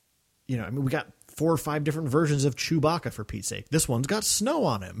 we got 4 or 5 different versions of Chewbacca, for Pete's sake. This one's got snow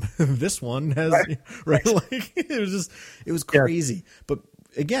on him. This one has, right? Like, it was crazy. Yeah. But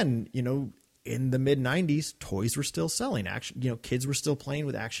again, in the mid 90s, toys were still selling action. Kids were still playing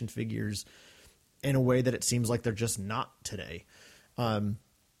with action figures in a way that it seems like they're just not today.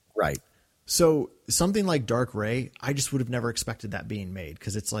 Right. So something like Dark Ray, I just would have never expected that being made,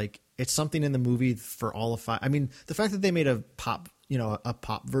 because it's like, it's something in the movie for all of 5. I mean, the fact that they made a pop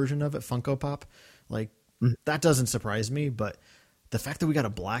version of it, Funko Pop, like that doesn't surprise me. But the fact that we got a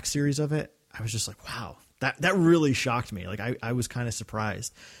black series of it, I was just like, wow, that really shocked me. Like I was kind of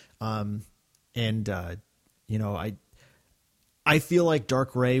surprised. I feel like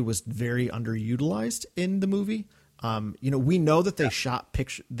Dark Ray was very underutilized in the movie. We know that they shot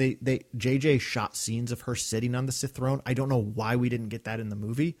JJ shot scenes of her sitting on the Sith throne. I don't know why we didn't get that in the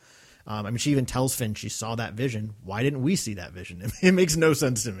movie. I mean, she even tells Finn she saw that vision. Why didn't we see that vision? It makes no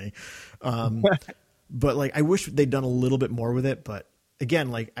sense to me. But like, I wish they'd done a little bit more with it. But again,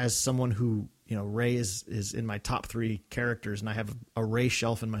 like, as someone who, Rey is in my top 3 characters, and I have a Rey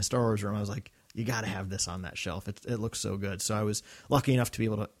shelf in my Star Wars room, I was like, you got to have this on that shelf. It looks so good. So I was lucky enough to be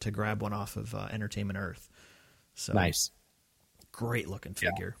able to grab one off of Entertainment Earth. So nice. Great looking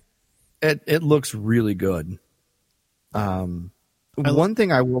figure. Yeah. It looks really good. One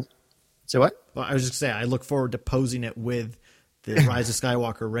thing I will say, what? Well, I was just saying, I look forward to posing it with the Rise of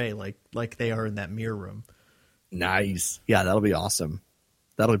Skywalker Rey, like they are in that mirror room. Nice. Yeah, that'll be awesome.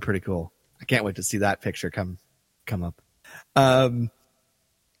 That'll be pretty cool. I can't wait to see that picture come up. One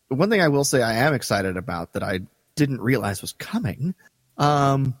thing I will say I am excited about that I didn't realize was coming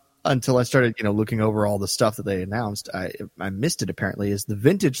until I started, looking over all the stuff that they announced. I missed it, apparently, is the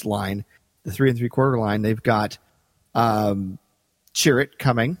vintage line, the 3 3/4 line. They've got Chirrut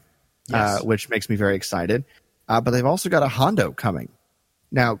coming, yes. Which makes me very excited. But they've also got a Hondo coming.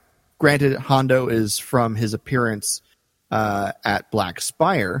 Now, granted, Hondo is from his appearance at Black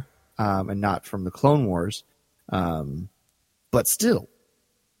Spire and not from the Clone Wars. But still,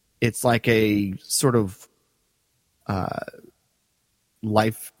 it's like a sort of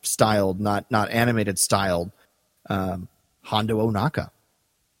life-styled, not animated styled Hondo Ohnaka.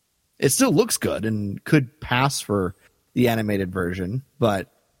 It still looks good and could pass for the animated version,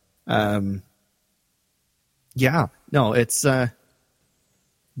 but it's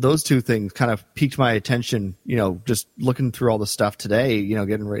those two things kind of piqued my attention, just looking through all the stuff today,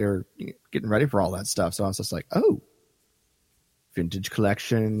 getting ready for all that stuff. So I was just like, oh, vintage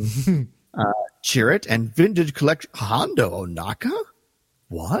collection, Chirrut, and vintage collection Hondo Ohnaka?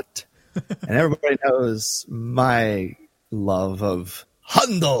 What? And everybody knows my love of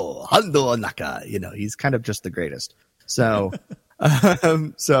Hondo Ohnaka. He's kind of just the greatest. So,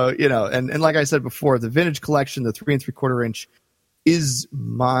 and like I said before, the vintage collection, the 3 3/4 inch, is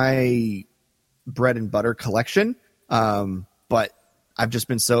my bread and butter collection. But I've just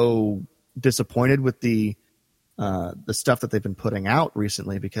been so disappointed with the stuff that they've been putting out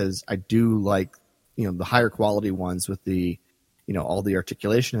recently, because I do like, the higher quality ones with the, all the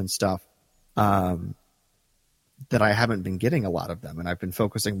articulation and stuff, that I haven't been getting a lot of them. And I've been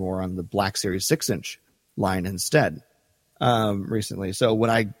focusing more on the Black Series 6-inch line instead, recently. So when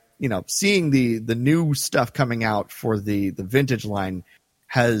I, seeing the new stuff coming out for the vintage line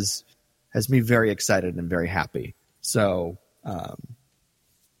has me very excited and very happy. So,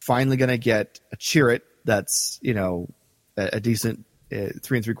 finally going to get a Chirrut that's, a decent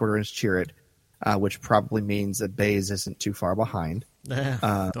 3 3/4 inch Chirrut, which probably means that Baze isn't too far behind.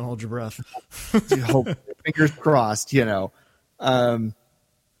 Don't hold your breath. Hope, fingers crossed, and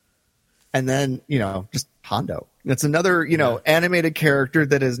then, just Hondo. That's another, animated character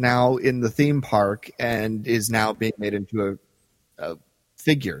that is now in the theme park and is now being made into a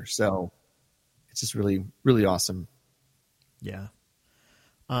figure. So it's just really, really awesome. Yeah.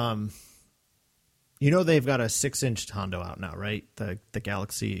 They've got a 6-inch Hondo out now, right? The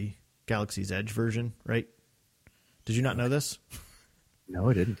Galaxy's Edge version, right? Did you not know this? No,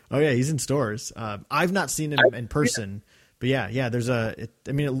 I didn't. Oh yeah, he's in stores. I've not seen him in person, but yeah. There's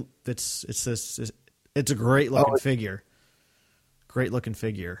it's a great looking figure. Great looking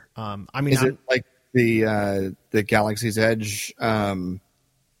figure. Is it like the Galaxy's Edge,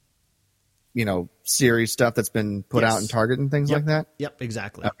 series stuff that's been put out in Target and things like that? Yep,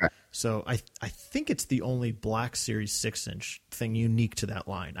 exactly. Okay. So I think it's the only Black Series 6-inch thing unique to that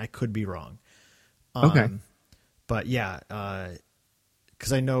line. I could be wrong. Okay. But yeah,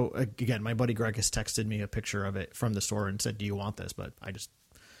 because I know, again, my buddy Greg has texted me a picture of it from the store and said, "Do you want this?" But I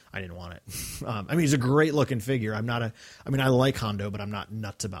didn't want it. I mean, he's a great looking figure. I like Hondo, but I'm not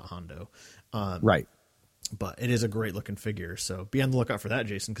nuts about Hondo. Right. But it is a great looking figure. So be on the lookout for that,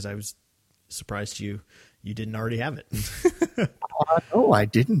 Jason, because I was surprised you didn't already have it. No, I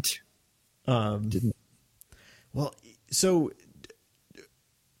didn't. Didn't. Well, so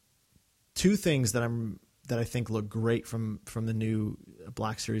two things that I think look great from the new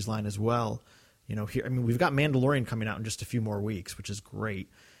Black Series line as well. You know, here, I mean, we've got Mandalorian coming out in just a few more weeks, which is great.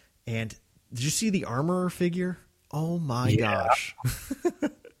 And did you see the Armorer figure? Oh my gosh.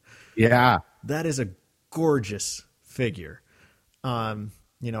 Yeah. That is a gorgeous figure.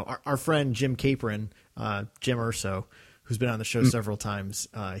 You know, our friend Jim Capron, Jim Urso, who's been on the show several times,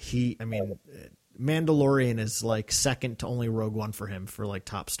 Mandalorian is like second to only Rogue One for him for like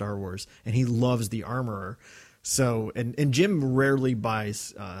top Star Wars, and he loves the Armorer. So, and Jim rarely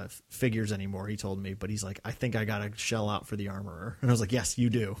buys figures anymore, he told me, but he's like, I think I got to shell out for the Armorer. And I was like, yes, you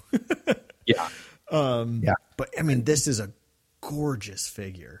do. Yeah. Yeah. But I mean, this is a gorgeous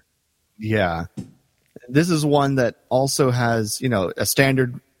figure. Yeah. This is one that also has, you know, a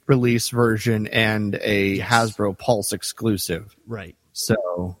standard release version and a Hasbro Pulse exclusive. Right.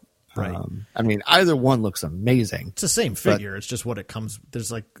 So, right. I mean, either one looks amazing. It's the same figure. It's just what it comes.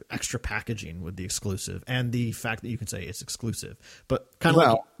 There's like extra packaging with the exclusive and the fact that you can say it's exclusive. But kind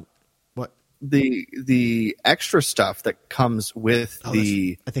of what the extra stuff that comes with I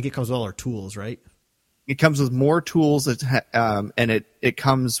think it comes with all our tools, right? It comes with more tools, and it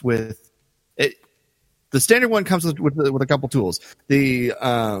comes with it. The standard one comes with a couple tools. The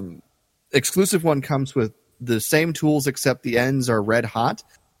exclusive one comes with the same tools except the ends are red hot.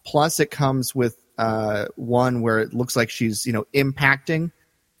 Plus, it comes with one where it looks like she's, you know, impacting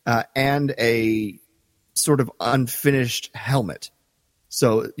and a sort of unfinished helmet.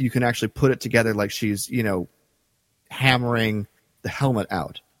 So you can actually put it together like she's, you know, hammering the helmet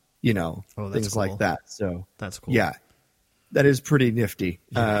out, you know, things cool. like that. So that's cool. Yeah, that is pretty nifty.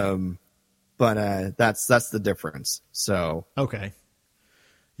 Yeah. But that's the difference. So okay,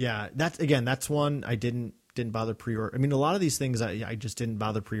 yeah, that's one I didn't bother pre-order. I mean, a lot of these things I just didn't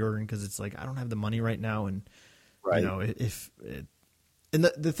bother pre-ordering because it's like I don't have the money right now, and you know and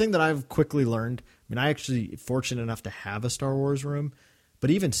the thing that I've quickly learned. I mean, I actually fortunate enough to have a Star Wars room,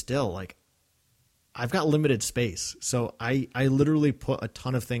 but even still, like I've got limited space, so I literally put a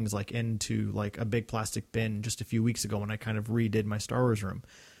ton of things like into like a big plastic bin just a few weeks ago when I kind of redid my Star Wars room.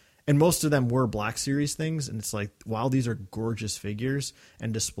 And most of them were Black Series things. And it's like, while these are gorgeous figures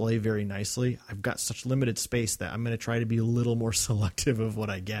and display very nicely, I've got such limited space that I'm going to try to be a little more selective of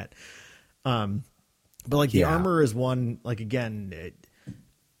what I get. But like the Armor is one, like, again,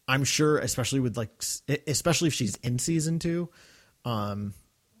 I'm sure, especially if she's in season 2,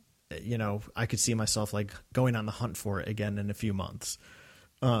 you know, I could see myself like going on the hunt for it again in a few months.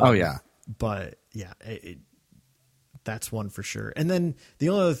 But yeah, that's one for sure. And then the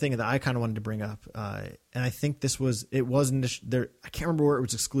only other thing that I kind of wanted to bring up, and I think it wasn't there. I can't remember where it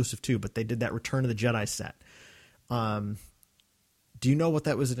was exclusive to, but they did that Return of the Jedi set. Do you know what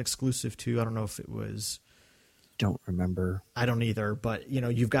that was an exclusive to? I don't know if it was. Don't remember. I don't either. But you know,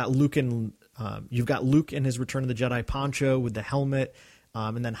 you've got Luke in his Return of the Jedi poncho with the helmet.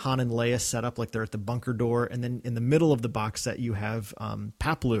 And then Han and Leia set up like they're at the bunker door. And then in the middle of the box set, you have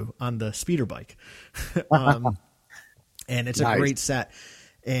Paplu on the speeder bike. And it's a great set.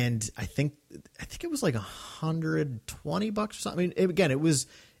 And I think it was like $120 or something. I mean, it was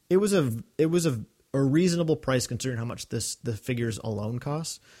a reasonable price considering how much the figures alone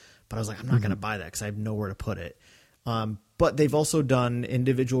cost. But I was like, I'm not going to buy that because I have nowhere to put it. But they've also done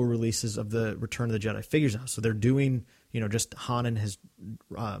individual releases of the Return of the Jedi figures now. So they're doing, you know, just Han in his,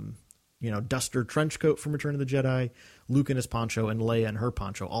 you know, duster trench coat from Return of the Jedi, Luke in his poncho, and Leia in her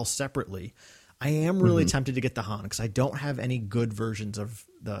poncho, all separately. I am really tempted to get the Han because I don't have any good versions of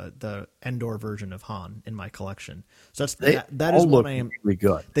the Endor version of Han in my collection. So that is one I am really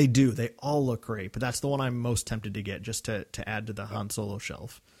good. They do. They all look great, but that's the one I'm most tempted to get just to add to the Han Solo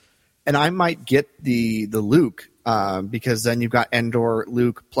shelf. And I might get the Luke because then you've got Endor,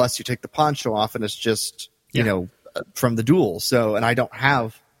 Luke, plus you take the poncho off and it's just, you know, from the duel. So, and I don't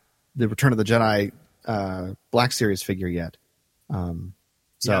have the Return of the Jedi Black Series figure yet. You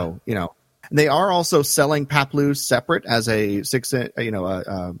know, they are also selling Paplu separate as a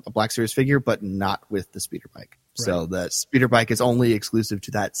a Black Series figure, but not with the speeder bike. Right. So the speeder bike is only exclusive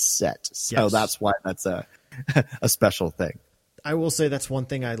to that set. So that's why that's a special thing. I will say that's one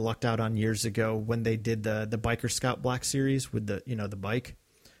thing I lucked out on years ago when they did the Biker Scout Black Series with the, the bike.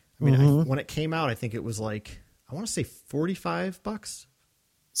 I mean, when it came out, I think it was like, I want to say $45.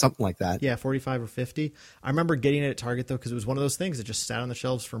 Something like that. Yeah, 45 or 50. I remember getting it at Target though, because it was one of those things that just sat on the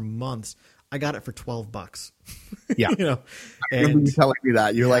shelves for months. I got it for $12. Yeah. I remember you telling me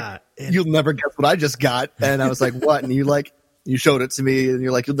that. You're like, you'll never guess what I just got. And I was like, what? And you showed it to me and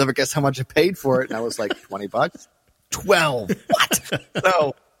you're like, you'll never guess how much I paid for it. And I was like, $20? 12. What?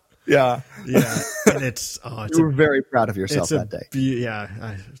 No. Yeah. Yeah. And you were very proud of yourself that day.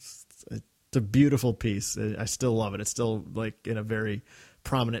 It's a beautiful piece. I still love it. It's still like in a very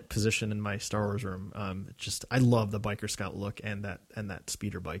prominent position in my Star Wars room. I love the Biker Scout look and that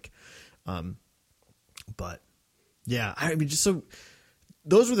speeder bike. But yeah, I mean, so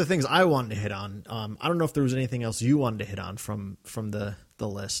those were the things I wanted to hit on. I don't know if there was anything else you wanted to hit on from the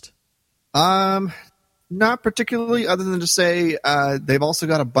list. Not particularly, other than to say they've also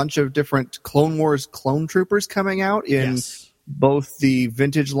got a bunch of different Clone Wars clone troopers coming out in both the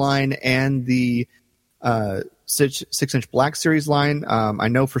vintage line and the 6-inch Black Series line. I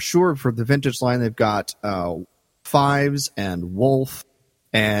know for sure for the vintage line they've got Fives and Wolf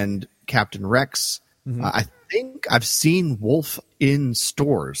and Captain Rex. I think I've seen Wolf in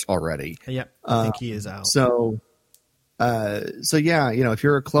stores already. Yep, I think he is out. So yeah, if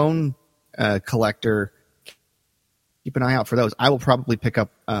you're a clone collector, keep an eye out for those. I will probably pick up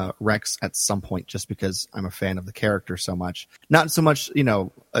Rex at some point just because I'm a fan of the character so much. Not so much,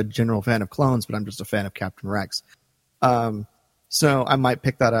 a general fan of clones, but I'm just a fan of Captain Rex. So I might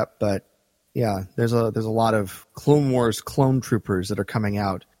pick that up, but yeah, there's a lot of Clone Wars clone troopers that are coming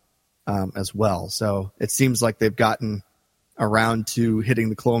out as well. So it seems like they've gotten around to hitting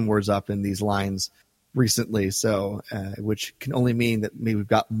the Clone Wars up in these lines recently. So, which can only mean that maybe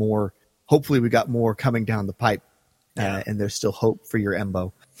hopefully we got more coming down the pipe. And there's still hope for your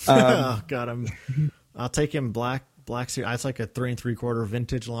Embo. Oh God, I'll take him Black Series. It's like a 3 3/4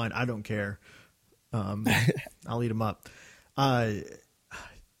 vintage line. I don't care. I'll eat him up.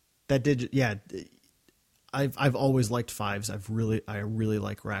 I've always liked Fives. I really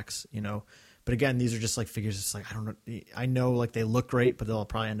like Rex. But again, these are just like figures. It's like I don't know. I know like they look great, but they'll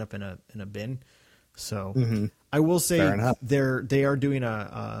probably end up in a bin. So I will say they are doing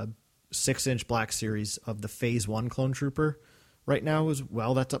a 6-inch Black Series of the Phase 1 Clone Trooper right now as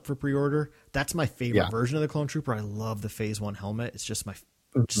well. That's up for pre-order. That's my favorite version of the Clone Trooper. I love the Phase 1 helmet. It's just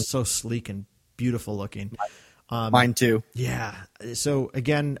just so sleek and beautiful looking. Mine too. Yeah. So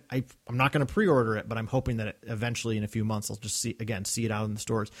again, I'm not going to pre-order it, but I'm hoping that eventually in a few months I'll just see it out in the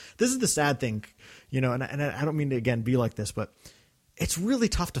stores. This is the sad thing, and I don't mean to again be like this, but it's really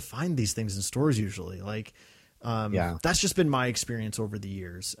tough to find these things in stores usually. Like, that's just been my experience over the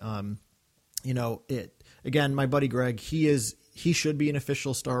years. Again, my buddy Greg, he should be an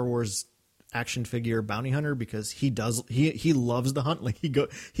official Star Wars action figure bounty hunter because he loves the hunt. Like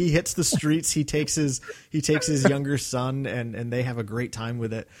he hits the streets, he takes his younger son and they have a great time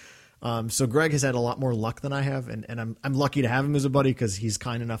with it. So Greg has had a lot more luck than I have. And I'm lucky to have him as a buddy because he's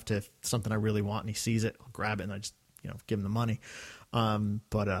kind enough to, if something I really want and he sees it, I'll grab it and I just, give him the money.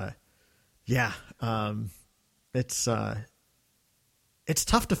 It's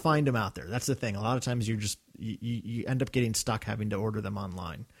tough to find them out there. That's the thing. A lot of times you end up getting stuck having to order them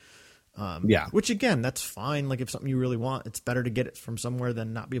online. Which again, that's fine. Like if something you really want, it's better to get it from somewhere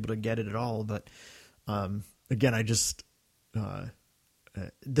than not be able to get it at all. But, again, this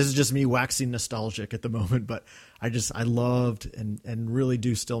is just me waxing nostalgic at the moment, but I loved and really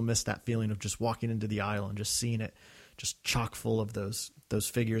do still miss that feeling of just walking into the aisle and just seeing it just chock full of those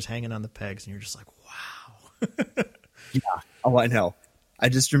figures hanging on the pegs. And you're just like, wow. Yeah. Oh, I know. I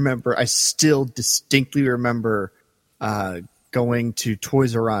still distinctly remember, going to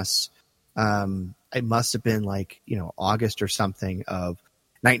Toys R Us. It must have been like, August or something of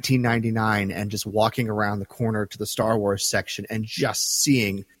 1999 and just walking around the corner to the Star Wars section and just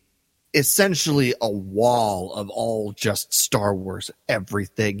seeing essentially a wall of all just Star Wars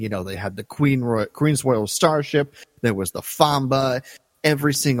everything. They had the Queen's Royal Starship. There was the Famba,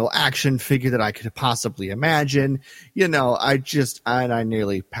 every single action figure that I could possibly imagine. I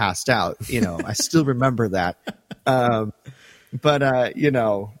nearly passed out. I still remember that.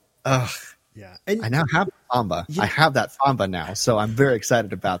 Yeah. I now have the Famba. Yeah. I have that Famba now, so I'm very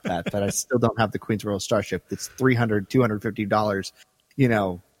excited about that. But I still don't have the Queen's Royal Starship. It's $300, $250.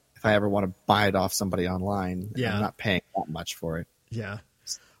 If I ever want to buy it off somebody online, I'm not paying that much for it. Yeah.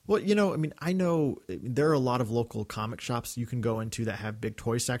 Well, I know there are a lot of local comic shops you can go into that have big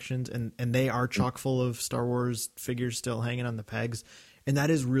toy sections, and they are chock full of Star Wars figures still hanging on the pegs, and that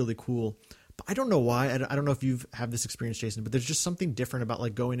is really cool. I don't know why. I don't know if you've have this experience, Jason, but there's just something different about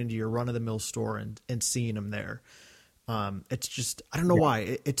like going into your run of the mill store and seeing them there. It's just, I don't know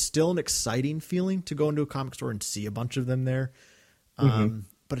why. It's still an exciting feeling to go into a comic store and see a bunch of them there.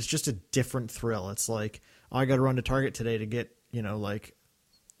 But it's just a different thrill. It's like, oh, I got to run to Target today to get, like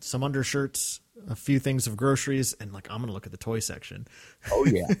some undershirts, a few things of groceries, and like, I'm going to look at the toy section. Oh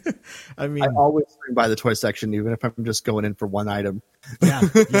yeah. I mean, I always swing by the toy section, even if I'm just going in for one item.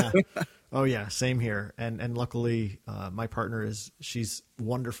 Yeah. Oh yeah. Same here. And luckily, my partner she's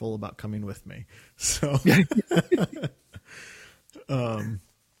wonderful about coming with me. So,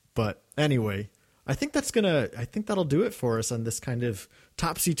 but anyway, I think that'll do it for us on this kind of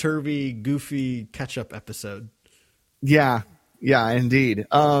topsy-turvy, goofy catch-up episode. Yeah, indeed.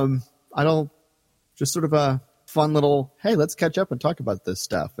 Just sort of a fun little, hey, let's catch up and talk about this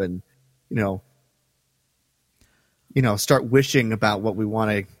stuff, and start wishing about what we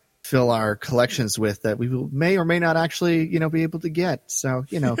want to fill our collections with that we may or may not actually, be able to get. So,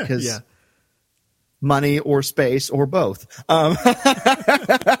 because money or space or both.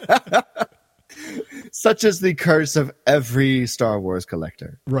 Such is the curse of every Star Wars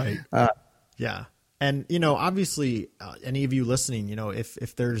collector. Right. Yeah. And, obviously, any of you listening,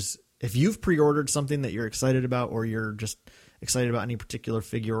 if you've pre-ordered something that you're excited about, or you're just excited about any particular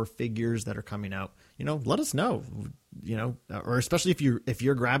figure or figures that are coming out, let us know, or especially if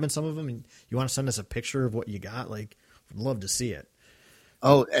you're grabbing some of them and you want to send us a picture of what you got, like, I'd love to see it.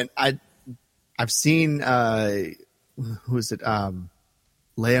 Oh, and I've seen, who is it?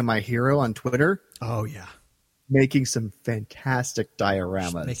 Leia, my hero on Twitter. Oh yeah. Making some fantastic dioramas.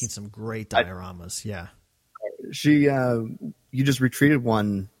 She's making some great dioramas. Yeah. She, you just retweeted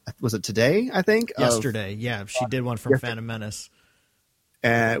one. Was it today? I think yesterday. Yeah. She did one from Phantom Menace.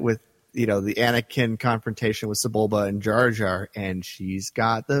 With, the Anakin confrontation with Sebulba and Jar Jar, and she's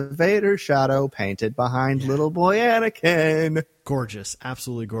got the Vader shadow painted behind little boy Anakin. Gorgeous.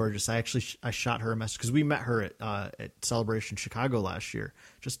 Absolutely gorgeous. I shot her a message because we met her at Celebration Chicago last year.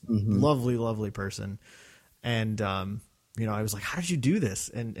 Just lovely, lovely person. And, I was like, how did you do this?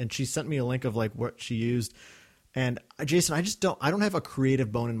 And she sent me a link of like what she used. And Jason, I don't have a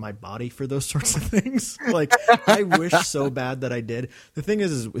creative bone in my body for those sorts of things. Like, I wish so bad that I did. The thing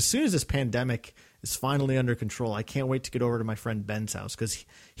is as soon as this pandemic is finally under control, I can't wait to get over to my friend Ben's house, because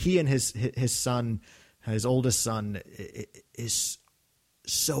he and his son, his oldest son, is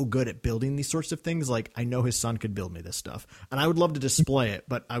so good at building these sorts of things. Like, I know his son could build me this stuff, and I would love to display it,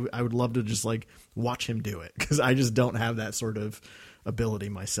 but I would love to just like watch him do it, because I just don't have that sort of ability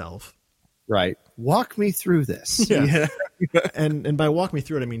myself. Right. Walk me through this. Yeah. And by walk me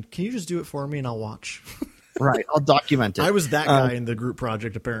through it, I mean, can you just do it for me and I'll watch? Right. I'll document it. I was that guy in the group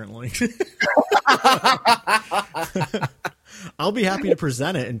project, apparently. I'll be happy to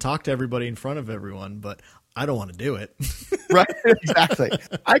present it and talk to everybody in front of everyone, but I don't want to do it. Right. Exactly.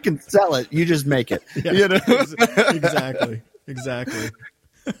 I can sell it. You just make it. Yeah, Exactly.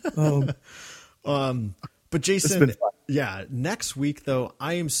 But Jason, yeah, next week though,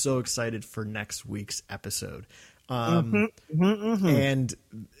 I am so excited for next week's episode. And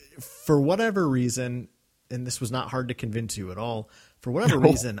for whatever reason, and this was not hard to convince you at all, for whatever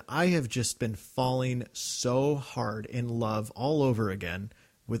reason, I have just been falling so hard in love all over again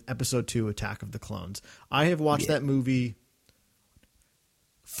with episode 2, Attack of the Clones. I have watched that movie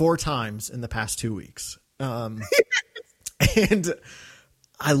 4 times in the past 2 weeks. And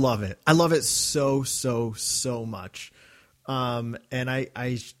I love it. I love it so much. And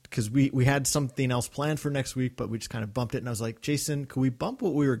because we had something else planned for next week, but we just kind of bumped it. And I was like, Jason, could we bump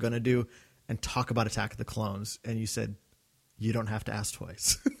what we were going to do and talk about Attack of the Clones? And you said, you don't have to ask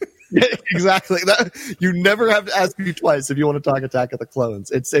twice. Exactly. You never have to ask me twice if you want to talk Attack of the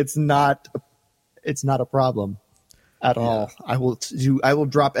Clones. It's not a problem at all. I will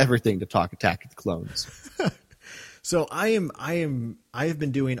drop everything to talk Attack of the Clones. So I have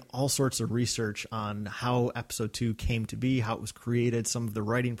been doing all sorts of research on how episode 2 came to be, how it was created, some of the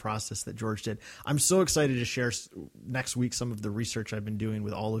writing process that George did. I'm so excited to share next week some of the research I've been doing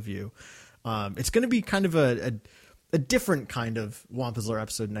with all of you. It's going to be kind of a different kind of Wampa's Lair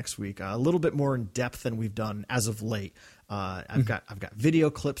episode next week, a little bit more in depth than we've done as of late. I've got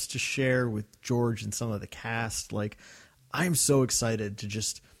video clips to share with George and some of the cast. Like, I'm so excited to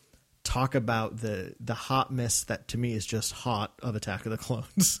just talk about the hot mess that to me is just hot of Attack of the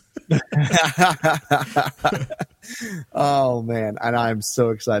Clones. Oh man. And I'm so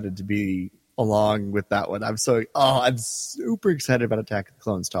excited to be along with that one. I'm super excited about Attack of the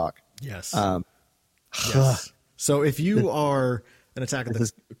Clones talk. Yes. Yes. So if you are an Attack of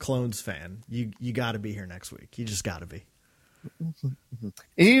the Clones fan, you got to be here next week. You just got to be. And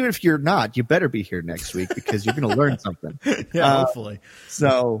even if you're not, you better be here next week because you're going to learn something. Yeah, hopefully.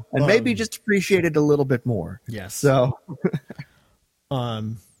 So, and maybe just appreciate it a little bit more. Yes. So,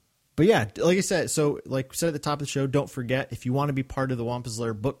 but yeah, like I said, like we said at the top of the show, don't forget, if you want to be part of the Wampa's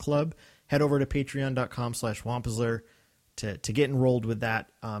Lair book club, head over to patreon.com/Wampa's Lair to get enrolled with that.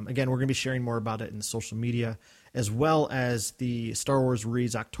 Again, we're going to be sharing more about it in the social media, as well as the Star Wars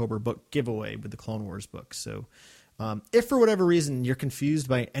Reads October book giveaway with the Clone Wars book. So if for whatever reason you're confused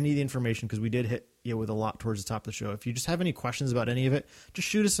by any of the information, because we did hit you with a lot towards the top of the show, if you just have any questions about any of it, just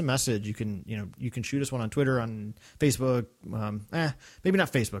shoot us a message. You can shoot us one on Twitter, on Facebook. Maybe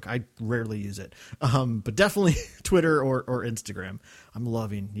not Facebook. I rarely use it. But definitely Twitter or Instagram. I'm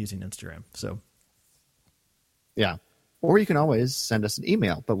loving using Instagram. So yeah. Or you can always send us an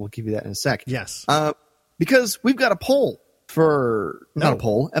email, but we'll give you that in a sec. Yes. Because we've got a poll a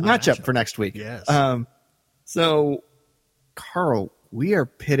matchup for next week. Yes. So, Carl, we are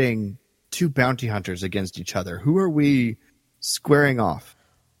pitting two bounty hunters against each other. Who are we squaring off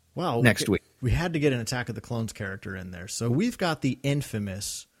next week? We had to get an Attack of the Clones character in there. So we've got the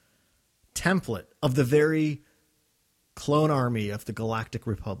infamous template of the very clone army of the Galactic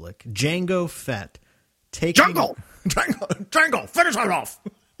Republic, Jango Fett. Jango, finish it off.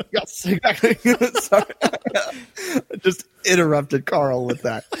 Yes, exactly. Sorry. I just interrupted Carl with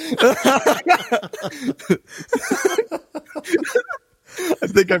that. I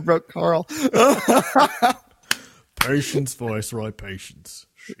think I broke Carl. Patience, Viceroy, patience.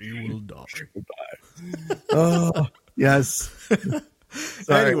 She will die. Oh, yes.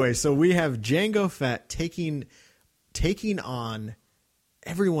 Anyway, so we have Jango Fett taking on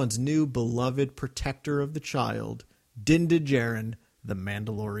everyone's new beloved protector of the child, Din Djarin, the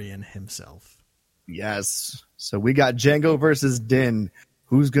Mandalorian himself. Yes. So we got Jango versus Din.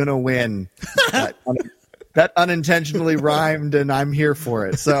 Who's going to win? That unintentionally rhymed, and I'm here for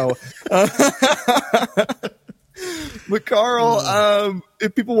it. So, but Carl,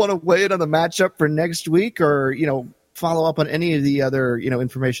 if people want to weigh in on the matchup for next week, or follow up on any of the other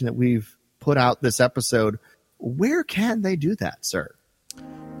information that we've put out this episode, where can they do that, sir?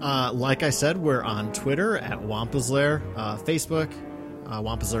 Like I said, we're on Twitter at Wampa's Lair, Facebook,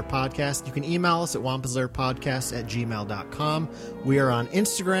 Wampa's Lair Podcast. You can email us at wampaslairpodcast@gmail.com. We are on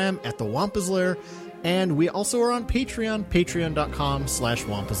Instagram at the Wampa's Lair, and we also are on Patreon,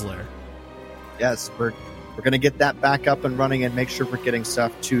 patreon.com/Wampa's Lair. Yes, we're going to get that back up and running and make sure we're getting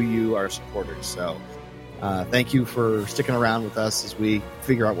stuff to you, our supporters. So thank you for sticking around with us as we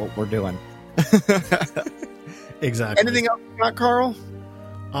figure out what we're doing. Exactly. Anything else you got, Carl?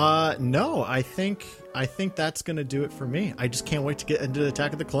 No, I think that's going to do it for me. I just can't wait to get into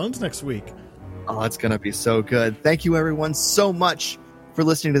Attack of the Clones next week. Oh, it's going to be so good. Thank you, everyone, so much for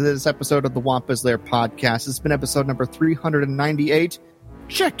listening to this episode of the Wampa's Lair podcast. It's been episode number 398.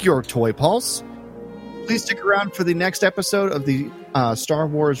 Check your toy pulse. Please stick around for the next episode of the Star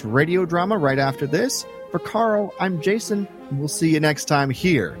Wars radio drama right after this. For Carl, I'm Jason, and we'll see you next time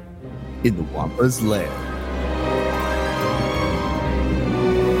here in the Wampa's Lair.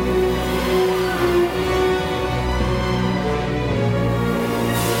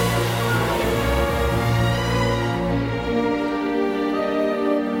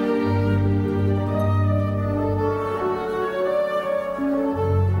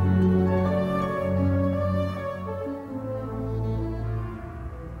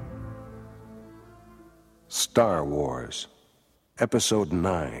 Star Wars, Episode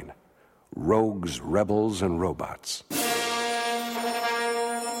 9, Rogues, Rebels, and Robots.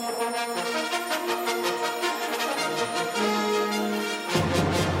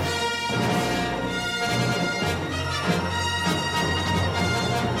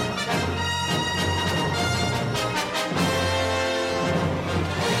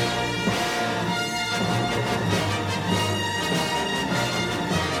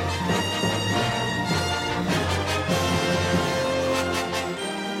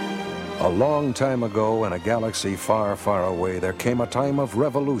 A long time ago, in a galaxy far, far away, there came a time of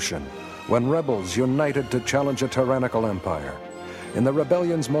revolution, when rebels united to challenge a tyrannical empire. In the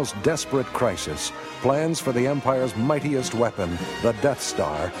rebellion's most desperate crisis, plans for the Empire's mightiest weapon, the Death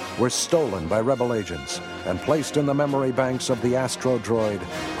Star, were stolen by rebel agents and placed in the memory banks of the astro droid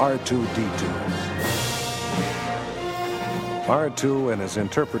R2-D2. R2 and his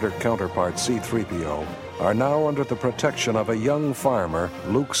interpreter counterpart C-3PO are now under the protection of a young farmer,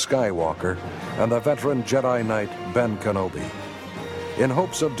 Luke Skywalker, and the veteran Jedi Knight, Ben Kenobi. In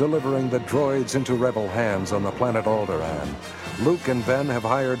hopes of delivering the droids into rebel hands on the planet Alderaan, Luke and Ben have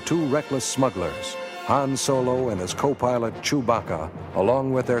hired two reckless smugglers, Han Solo and his co-pilot Chewbacca,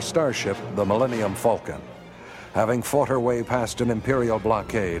 along with their starship, the Millennium Falcon. Having fought her way past an Imperial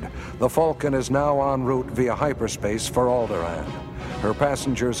blockade, the Falcon is now en route via hyperspace for Alderaan. Her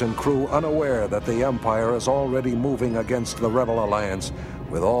passengers and crew unaware that the Empire is already moving against the Rebel Alliance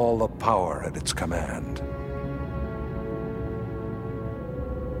with all the power at its command.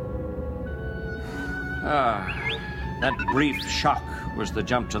 That brief shock was the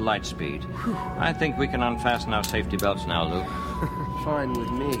jump to light speed. I think we can unfasten our safety belts now, Luke. Fine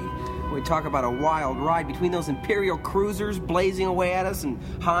with me. We talk about a wild ride between those Imperial cruisers blazing away at us and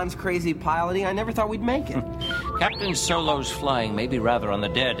Han's crazy piloting. I never thought we'd make it. Captain Solo's flying may be rather on the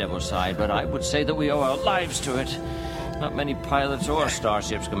daredevil side, but I would say that we owe our lives to it. Not many pilots or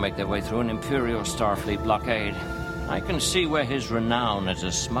starships can make their way through an Imperial Starfleet blockade. I can see where his renown as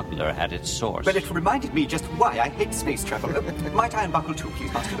a smuggler had its source. But it reminded me just why I hate space travel. Might I unbuckle too,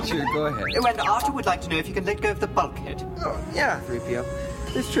 please, Master Luke? Sure, go ahead. And Arthur would like to know if you can let go of the bulkhead. Oh, yeah, 3PO.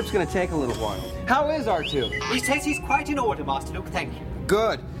 This trip's gonna take a little while. How is R2? He says he's quite in order, Master Luke, thank you.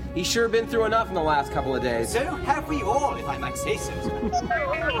 Good. He's sure been through enough in the last couple of days. So have we all, if I might say so.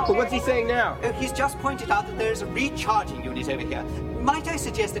 But what's he saying now? Oh, he's just pointed out that there's a recharging unit over here. Might I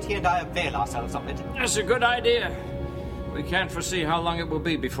suggest that he and I avail ourselves of it? That's a good idea. We can't foresee how long it will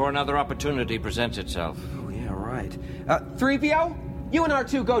be before another opportunity presents itself. Oh, yeah, right. 3PO, you and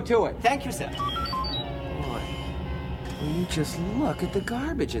R2 go to it. Thank you, sir. Boy, will you just look at the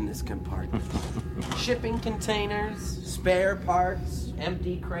garbage in this compartment. Shipping containers, spare parts,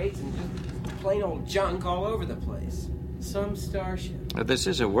 empty crates, and just plain old junk all over the place. Some starship. This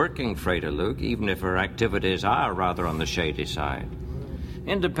is a working freighter, Luke, even if her activities are rather on the shady side.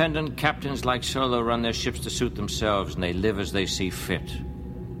 Independent captains like Solo run their ships to suit themselves, and they live as they see fit.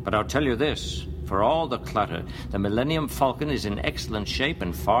 But I'll tell you this, for all the clutter, the Millennium Falcon is in excellent shape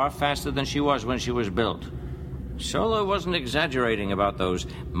and far faster than she was when she was built. Solo wasn't exaggerating about those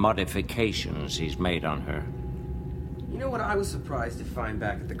modifications he's made on her. You know what I was surprised to find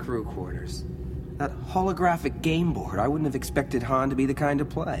back at the crew quarters? That holographic game board. I wouldn't have expected Han to be the kind to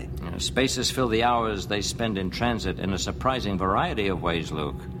play. Spaces fill the hours they spend in transit in a surprising variety of ways,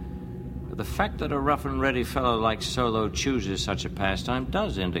 Luke. But the fact that a rough and ready fellow like Solo chooses such a pastime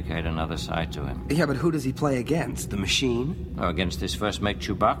does indicate another side to him. Yeah, but who does he play against? The machine? Against his first mate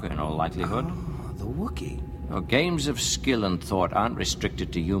Chewbacca, in all likelihood. Oh, the Wookiee. Games of skill and thought aren't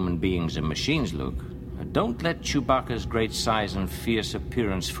restricted to human beings and machines, Luke. Don't let Chewbacca's great size and fierce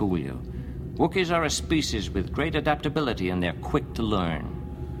appearance fool you. Wookiees are a species with great adaptability, and they're quick to learn.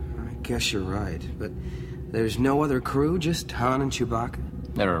 I guess you're right, but there's no other crew, just Han and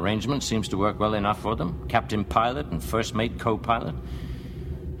Chewbacca? Their arrangement seems to work well enough for them. Captain Pilot and First Mate Co-Pilot.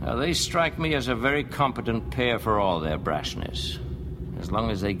 They strike me as a very competent pair for all their brashness. As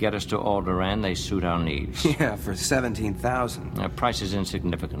long as they get us to Alderaan, they suit our needs. Yeah, for 17,000. Their price is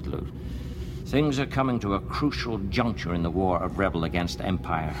insignificant, Luke. Things are coming to a crucial juncture in the war of Rebel against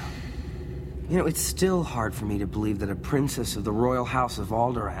Empire. You know, it's still hard for me to believe that a princess of the royal house of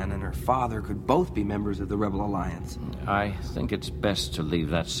Alderaan and her father could both be members of the Rebel Alliance. I think it's best to leave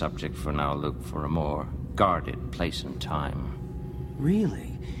that subject for now, Luke, for a more guarded place and time.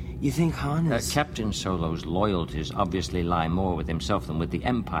 Really? You think Han is... Captain Solo's loyalties obviously lie more with himself than with the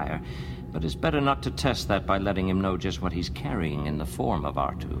Empire, but it's better not to test that by letting him know just what he's carrying in the form of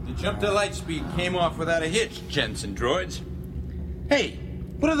R2. The jump to lightspeed came off without a hitch, gents and droids. Hey,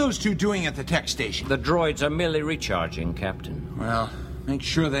 what are those two doing at the tech station? The droids are merely recharging, Captain. Well, make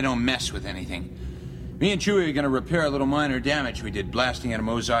sure they don't mess with anything. Me and Chewie are going to repair a little minor damage we did blasting at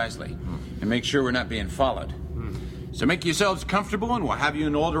Mos Eisley, and make sure we're not being followed. So make yourselves comfortable, and we'll have you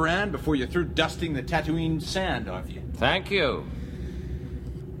in Alderaan before you're through dusting the Tatooine sand off you. Thank you.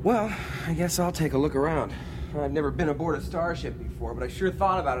 Well, I guess I'll take a look around. I've never been aboard a starship before, but I sure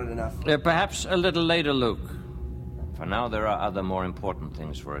thought about it enough. Perhaps a little later, Luke. For now, there are other more important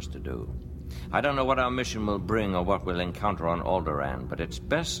things for us to do. I don't know what our mission will bring or what we'll encounter on Alderaan, but it's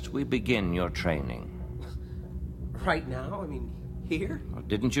best we begin your training. Right now? I mean, here?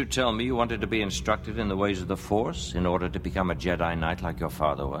 Didn't you tell me you wanted to be instructed in the ways of the Force in order to become a Jedi Knight like your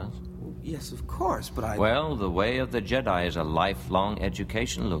father was? Yes, of course, but I... Well, the way of the Jedi is a lifelong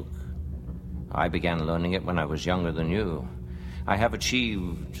education, Luke. I began learning it when I was younger than you. I have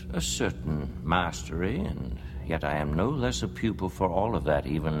achieved a certain mastery, and yet I am no less a pupil for all of that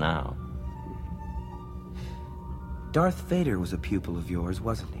even now. Darth Vader was a pupil of yours,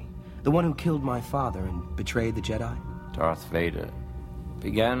 wasn't he? The one who killed my father and betrayed the Jedi? Darth Vader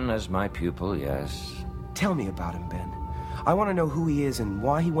began as my pupil, yes. Tell me about him, Ben. I want to know who he is and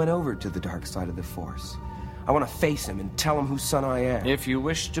why he went over to the dark side of the Force. I want to face him and tell him whose son I am. If you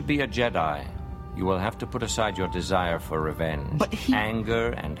wish to be a Jedi, you will have to put aside your desire for revenge. But he...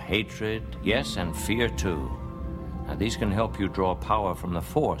 Anger and hatred, yes, and fear too. Now, these can help you draw power from the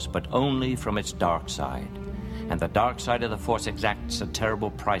Force, but only from its dark side. And the dark side of the Force exacts a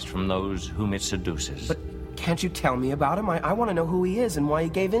terrible price from those whom it seduces. But can't you tell me about him? I want to know who he is and why he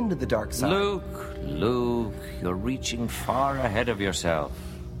gave in to the dark side. Luke, you're reaching far ahead of yourself.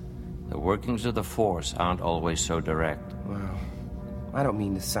 The workings of the Force aren't always so direct. Well, I don't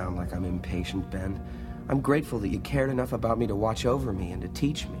mean to sound like I'm impatient, Ben. I'm grateful that you cared enough about me to watch over me and to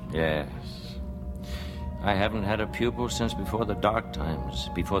teach me. Yes. I haven't had a pupil since before the Dark Times,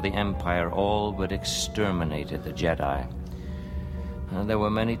 before the Empire all but exterminated the Jedi. And there were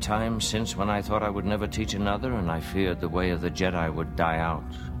many times since when I thought I would never teach another, and I feared the way of the Jedi would die out.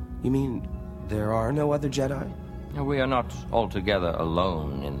 You mean there are no other Jedi? We are not altogether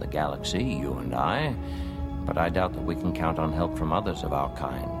alone in the galaxy, you and I, but I doubt that we can count on help from others of our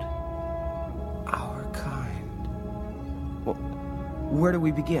kind. Our kind? Well, where do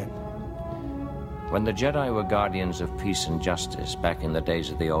we begin? When the Jedi were guardians of peace and justice back in the days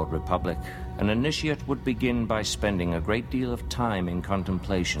of the Old Republic, an initiate would begin by spending a great deal of time in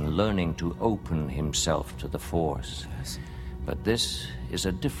contemplation, learning to open himself to the Force. Yes. But this is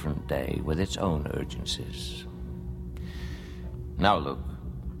a different day with its own urgencies. Now, Luke,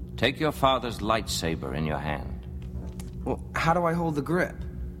 take your father's lightsaber in your hand. Well, how do I hold the grip?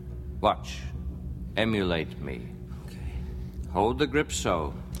 Watch. Emulate me. Okay. Hold the grip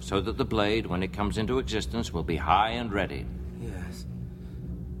so that the blade, when it comes into existence, will be high and ready. Yes.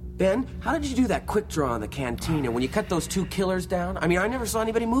 Ben, how did you do that quick draw in the cantina when you cut those two killers down? I mean, I never saw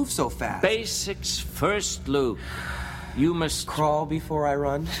anybody move so fast. Basics first, Luke. You must... Crawl before I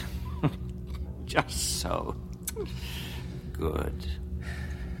run? Just so. Good.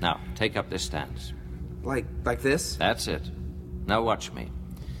 Now, take up this stance. Like this? That's it. Now watch me.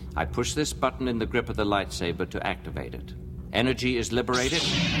 I push this button in the grip of the lightsaber to activate it. Energy is liberated,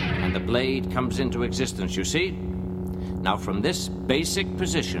 and the blade comes into existence, you see? Now, from this basic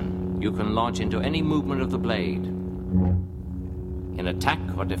position, you can launch into any movement of the blade. In attack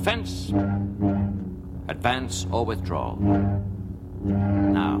or defense, advance or withdrawal.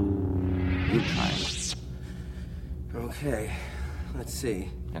 Now, you try it. Okay, let's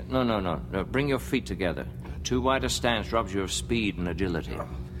see. No. Bring your feet together. Too wide a stance robs you of speed and agility.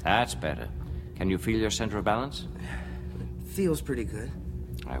 That's better. Can you feel your center of balance? Feels pretty good.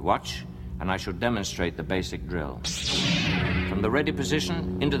 I watch, and I shall demonstrate the basic drill. From the ready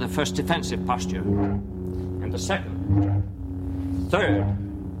position into the first defensive posture. And the second, third,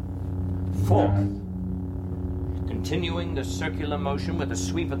 fourth. Continuing the circular motion with a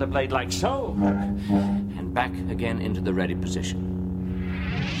sweep of the blade like so. And back again into the ready position.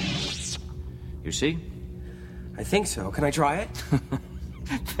 You see? I think so. Can I try it?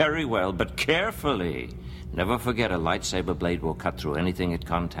 Very well, but carefully. Never forget, a lightsaber blade will cut through anything it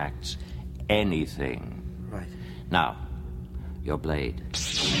contacts. Anything. Right. Now, your blade.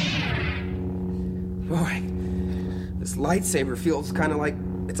 Boy, this lightsaber feels kind of like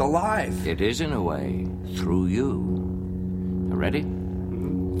it's alive. It is in a way, through you. Ready?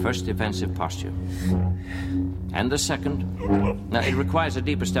 First defensive posture. And the second. Now, it requires a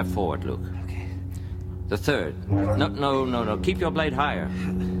deeper step forward, Luke. Okay. The third. No. Keep your blade higher.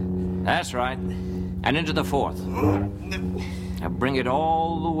 That's right. And into the fourth. Now bring it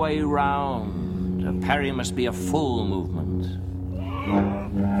all the way round. A parry must be a full movement.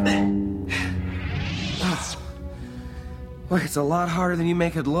 Look, it's a lot harder than you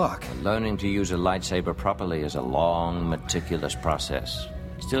make it look. Learning to use a lightsaber properly is a long, meticulous process.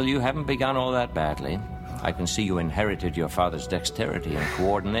 Still, you haven't begun all that badly. I can see you inherited your father's dexterity and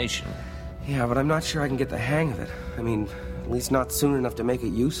coordination. Yeah, but I'm not sure I can get the hang of it. I mean, at least not soon enough to make it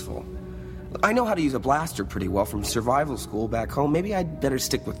useful. I know how to use a blaster pretty well from survival school back home. Maybe I'd better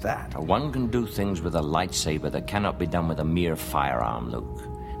stick with that. One can do things with a lightsaber that cannot be done with a mere firearm, Luke.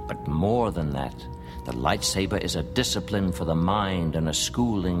 But more than that, the lightsaber is a discipline for the mind and a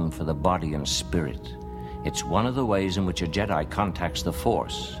schooling for the body and spirit. It's one of the ways in which a Jedi contacts the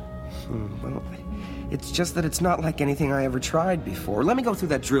Force. Well, it's just that it's not like anything I ever tried before. Let me go through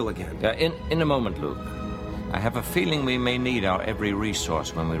that drill again. In a moment, Luke. I have a feeling we may need our every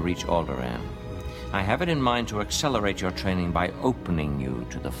resource when we reach Alderaan. I have it in mind to accelerate your training by opening you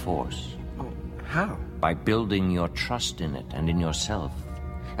to the Force. Oh, how? By building your trust in it and in yourself.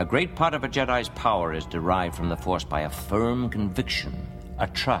 A great part of a Jedi's power is derived from the Force by a firm conviction, a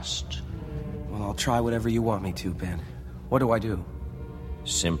trust. Well, I'll try whatever you want me to, Ben. What do I do?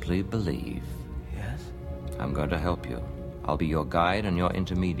 Simply believe. Yes? I'm going to help you. I'll be your guide and your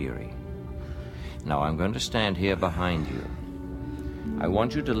intermediary. Now, I'm going to stand here behind you. I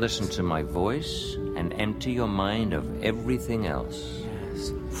want you to listen to my voice and empty your mind of everything else. Yes.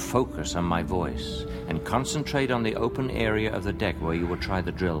 Yes. Focus on my voice and concentrate on the open area of the deck where you will try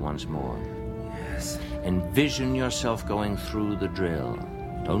the drill once more. Yes. Envision yourself going through the drill.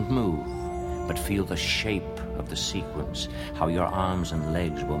 Don't move, but feel the shape of the sequence, how your arms and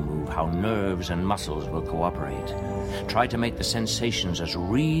legs will move, how nerves and muscles will cooperate. Try to make the sensations as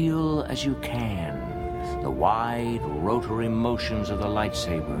real as you can. The wide, rotary motions of the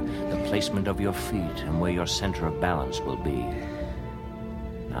lightsaber, the placement of your feet, and where your center of balance will be.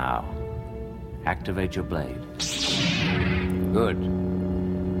 Now, activate your blade. Good.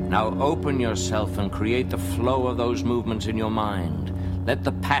 Now open yourself and create the flow of those movements in your mind. Let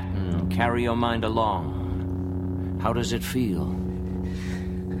the pattern carry your mind along. How does it feel?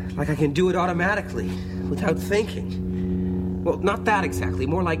 Like I can do it automatically, without thinking. Well, not that exactly.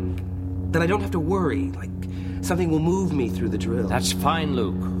 More like that I don't have to worry. Like something will move me through the drill. That's fine,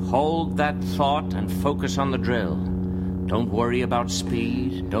 Luke. Hold that thought and focus on the drill. Don't worry about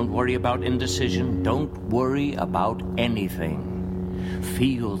speed. Don't worry about indecision. Don't worry about anything.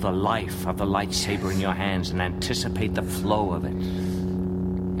 Feel the life of the lightsaber in your hands and anticipate the flow of it.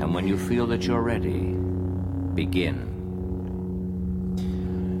 And when you feel that you're ready, begin.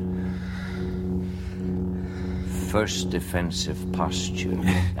 First defensive posture.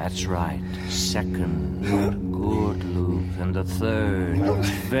 That's right. Second. Good, Luke. And the third.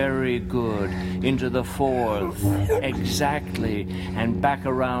 Very good. Into the fourth. Exactly. And back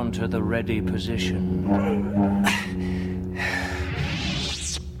around to the ready position.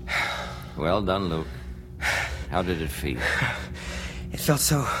 Well done, Luke. How did it feel? It felt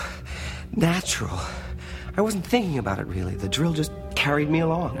so natural. I wasn't thinking about it, really. The drill just carried me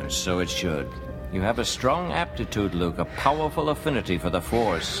along. And so it should. You have a strong aptitude, Luke, a powerful affinity for the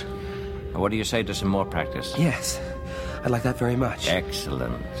Force. What do you say to some more practice? Yes, I'd like that very much.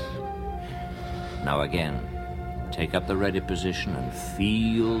 Excellent. Now again, take up the ready position and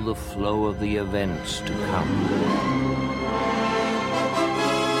feel the flow of the events to come.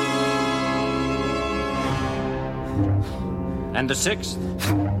 And the 6th.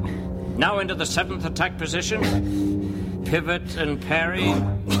 Now into the 7th attack position. Pivot and parry.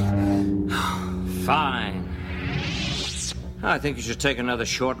 Fine. I think you should take another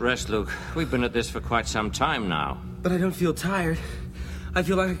short rest, Luke. We've been at this for quite some time now. But I don't feel tired. I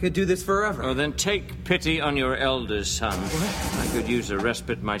feel like I could do this forever. Oh, then take pity on your elders, son. What? I could use a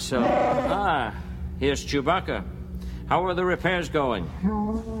respite myself. Here's Chewbacca. How are the repairs going?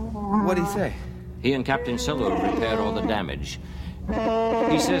 What'd he say? He and Captain Solo have repaired all the damage.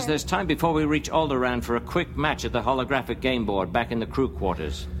 He says there's time before we reach Alderaan for a quick match at the holographic game board back in the crew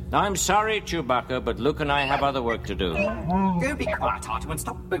quarters. I'm sorry, Chewbacca, but Luke and I have other work to do. Go be quiet, R2, and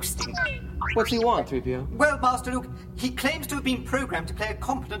stop boasting. What's he want, 3PO? Well, Master Luke, he claims to have been programmed to play a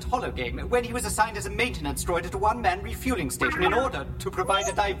competent hologame when he was assigned as a maintenance droid at a one-man refueling station in order to provide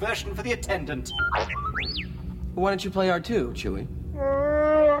a diversion for the attendant. Why don't you play R2, Chewie?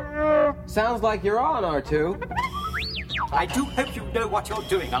 Sounds like you're on, R2. I do hope you know what you're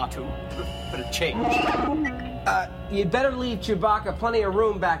doing, R2. For a change. You'd better leave Chewbacca plenty of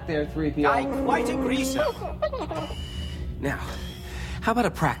room back there, 3PO. I quite agree, sir. Now, how about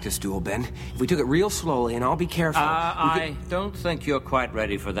a practice duel, Ben? If we took it real slowly, and I'll be careful. I don't think you're quite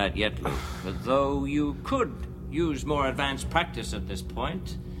ready for that yet, Luke. But though you could use more advanced practice at this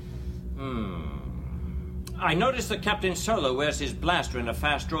point. I noticed that Captain Solo wears his blaster in a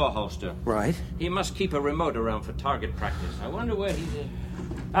fast draw holster. Right. He must keep a remote around for target practice. I wonder where he's...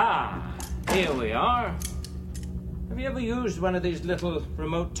 here we are. Have you ever used one of these little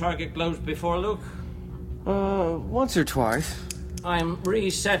remote target globes before, Luke? Once or twice. I'm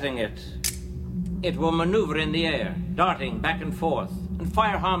resetting it. It will maneuver in the air, darting back and forth, and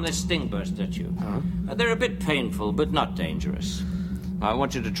fire harmless sting bursts at you. They're a bit painful, but not dangerous. I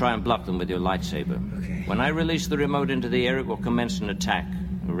want you to try and block them with your lightsaber. Okay. When I release the remote into the air, it will commence an attack.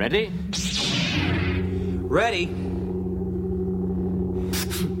 Ready? Ready.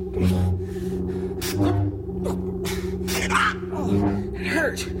 It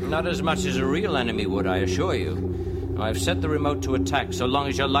hurt. Not as much as a real enemy would, I assure you. I've set the remote to attack so long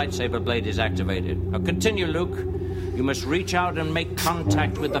as your lightsaber blade is activated. Now continue, Luke. You must reach out and make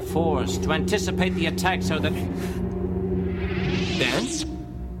contact with the Force to anticipate the attack so that... Ben?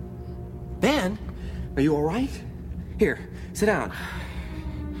 Ben? Are you all right? Here, sit down.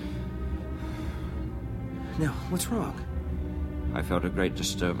 Now, what's wrong? I felt a great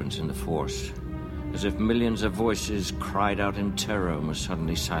disturbance in the Force, as if millions of voices cried out in terror and were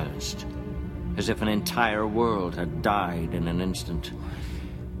suddenly silenced, as if an entire world had died in an instant.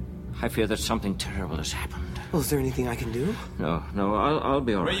 I fear that something terrible has happened. Well, is there anything I can do? No, I'll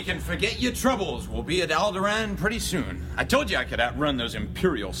be all Well, right. you can forget your troubles. We'll be at Alderaan pretty soon. I told you I could outrun those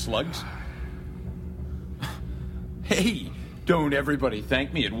Imperial slugs. Hey, don't everybody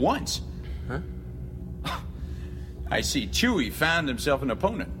thank me at once. Huh? I see Chewie found himself an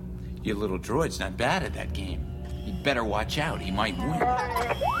opponent. Your little droid's not bad at that game. You'd better watch out. He might win.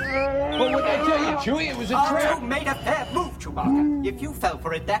 Well, what did I tell you, Chewie? It was a trap. You made a fair move, Chewbacca. If you fell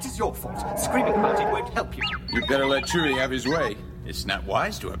for it, that is your fault. Screaming about it won't help you. You better let Chewie have his way. It's not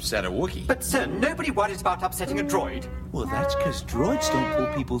wise to upset a Wookiee. But, sir, nobody worries about upsetting a droid. Well, that's because droids don't pull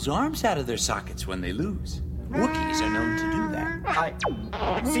people's arms out of their sockets when they lose. Wookiees are known to do that. I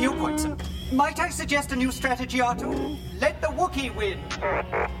see your point, sir. Might I suggest a new strategy, R2? Let the Wookiee win.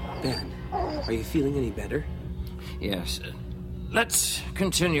 Ben, are you feeling any better? Yes. Let's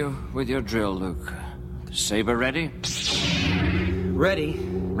continue with your drill, Luke. Saber ready? Ready.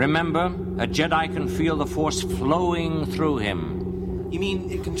 Remember, a Jedi can feel the Force flowing through him. You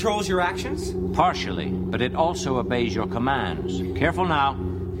mean it controls your actions? Partially, but it also obeys your commands. Careful now.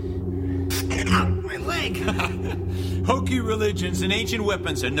 Ow, my leg! Hokey religions and ancient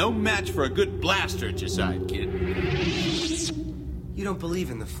weapons are no match for a good blaster at your side, kid. You don't believe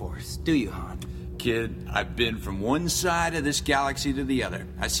in the Force, do you, Han? Kid, I've been from one side of this galaxy to the other.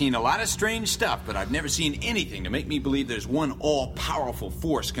 I've seen a lot of strange stuff, but I've never seen anything to make me believe there's one all-powerful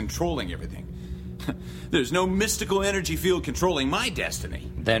force controlling everything. There's no mystical energy field controlling my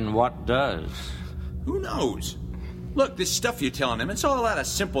destiny. Then what does? Who knows? Look, this stuff you're telling him, it's all a lot of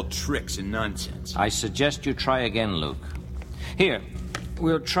simple tricks and nonsense. I suggest you try again, Luke. Here,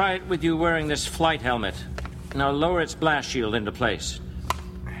 we'll try it with you wearing this flight helmet. Now lower its blast shield into place.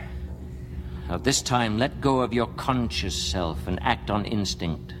 Now this time, let go of your conscious self and act on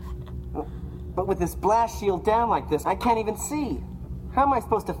instinct. But with this blast shield down like this, I can't even see. How am I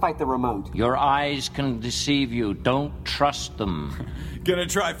supposed to fight the remote? Your eyes can deceive you. Don't trust them. Gonna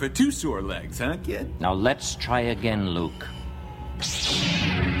try for two sore legs, huh, kid? Now let's try again, Luke. Seat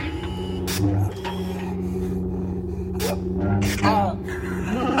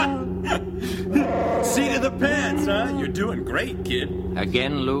of the pants, huh? You're doing great, kid.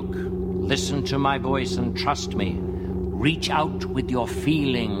 Again, Luke. Listen to my voice and trust me. Reach out with your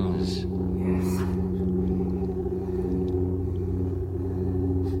feelings.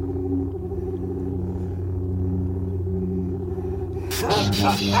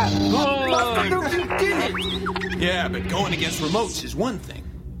 Yeah, but going against remotes is one thing.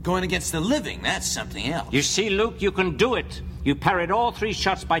 Going against the living, that's something else. You see, Luke, you can do it. You parried all 3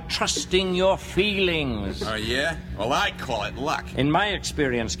 shots by trusting your feelings. Oh, yeah? Well, I call it luck. In my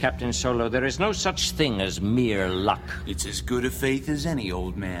experience, Captain Solo, there is no such thing as mere luck. It's as good a faith as any,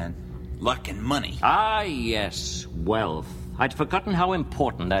 old man. Luck and money. Ah, yes, wealth. I'd forgotten how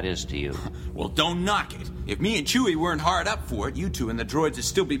important that is to you. Well, don't knock it. If me and Chewie weren't hard up for it, you two and the droids would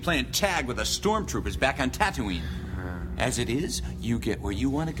still be playing tag with the stormtroopers back on Tatooine. As it is, you get where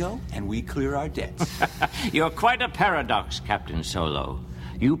you want to go, and we clear our debts. You're quite a paradox, Captain Solo.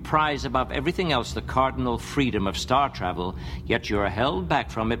 You prize above everything else the cardinal freedom of star travel, yet you're held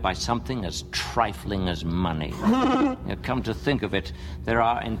back from it by something as trifling as money. Come to think of it, there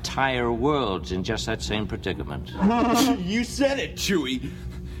are entire worlds in just that same predicament. You said it, Chewie.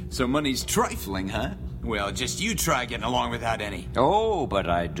 So money's trifling, huh? Well, just you try getting along without any. Oh, but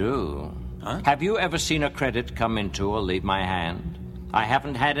I do. Huh? Have you ever seen a credit come into or leave my hand? I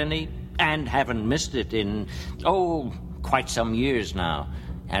haven't had any, and haven't missed it in, quite some years now,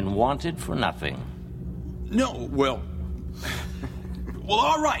 and wanted for nothing. No, well,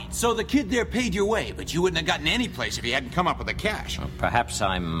 all right. So the kid there paid your way, but you wouldn't have gotten any place if you hadn't come up with the cash. Well, perhaps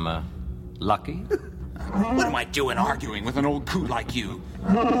I'm lucky. What am I doing arguing with an old coot like you?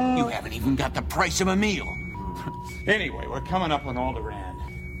 You haven't even got the price of a meal. Anyway, we're coming up on Alderaan.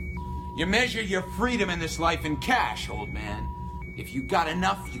 You measure your freedom in this life in cash, old man. If you got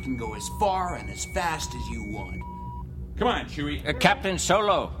enough, you can go as far and as fast as you want. Come on, Chewie. Captain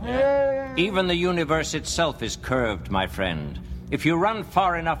Solo. Yeah. Even the universe itself is curved, my friend. If you run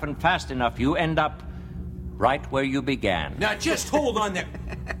far enough and fast enough, you end up right where you began. Now, just hold on there.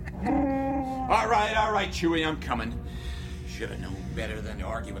 All right, Chewie, I'm coming. Should have known better than to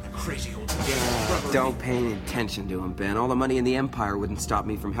argue with a crazy old... Don't pay any attention to him, Ben. All the money in the Empire wouldn't stop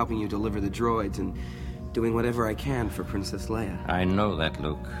me from helping you deliver the droids and doing whatever I can for Princess Leia. I know that,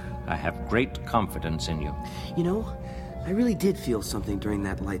 Luke. I have great confidence in you. You know, I really did feel something during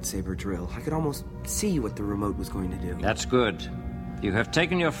that lightsaber drill. I could almost see what the remote was going to do. That's good. You have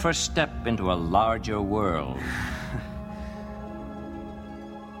taken your first step into a larger world.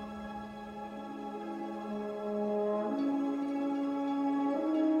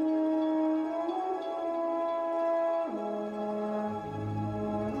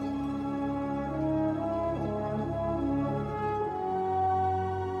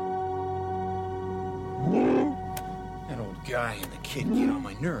 guy and the kid get on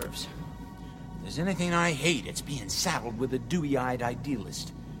my nerves. If there's anything I hate, it's being saddled with a dewy-eyed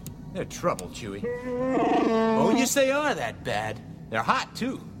idealist. They're trouble, Chewie. Oh, yes, they are that bad. They're hot,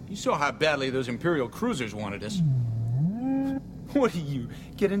 too. You saw how badly those Imperial cruisers wanted us. What are you,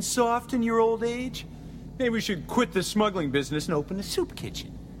 getting soft in your old age? Maybe we should quit the smuggling business and open a soup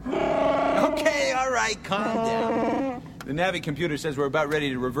kitchen. Okay, all right, calm down. The Navi computer says we're about ready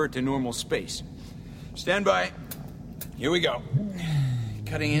to revert to normal space. Stand by. Here we go.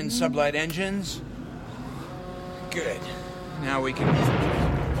 Cutting in sublight engines. Good. Now we can...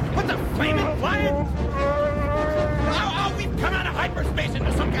 What the flaming flying? Oh, we've come out of hyperspace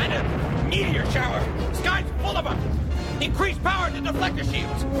into some kind of meteor shower. Sky's full of them. Increase power to deflector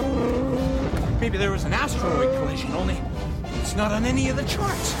shields. Maybe there was an asteroid collision, only it's not on any of the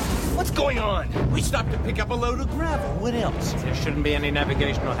charts. What's going on? We stopped to pick up a load of gravel. What else? There shouldn't be any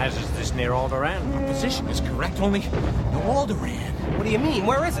navigational hazards this near Alderaan. Our position is correct, only no Alderaan. What do you mean?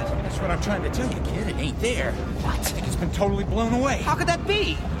 Where is it? That's what I'm trying to tell you, kid. It ain't there. What? I think it's been totally blown away. How could that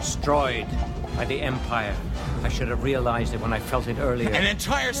be? Destroyed by the Empire. I should have realized it when I felt it earlier. An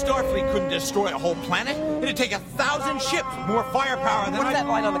entire Starfleet couldn't destroy a whole planet. It'd take 1,000 ships, more firepower than What's that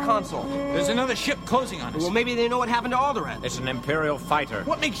line on the console? There's another ship closing on us. Well, maybe they know what happened to Alderaan. It's an Imperial fighter.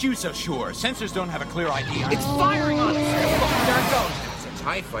 What makes you so sure? Sensors don't have a clear idea. It's firing on us! Look, there it goes. It's a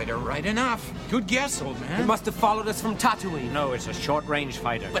TIE fighter, right enough. Good guess, old man. It must have followed us from Tatooine. No, it's a short-range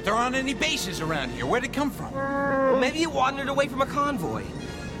fighter. But there aren't any bases around here. Where'd it come from? Well, maybe it wandered away from a convoy.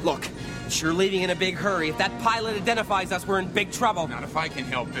 Look, you're leaving in a big hurry. If that pilot identifies us, we're in big trouble. Not if I can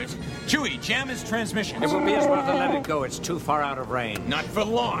help it. Chewie, jam his transmission. It would be as well to let it go. It's too far out of range. Not for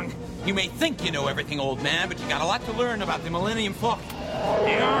long. You may think you know everything, old man, but you got a lot to learn about the Millennium Falcon.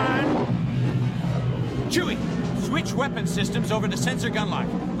 Hang on. Chewie, switch weapon systems over to sensor gun lock.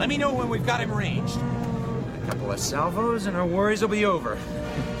 Let me know when we've got him ranged. A couple of salvos and our worries will be over.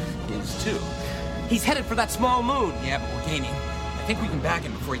 His too. He's headed for that small moon. Yeah, but we're gaining. I think we can back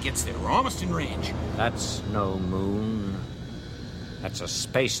him before he gets there. We're almost in range. That's no moon. That's a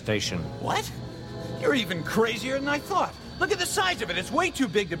space station. What? You're even crazier than I thought. Look at the size of it. It's way too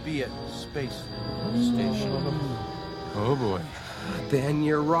big to be a space station. Oh, boy. Ben,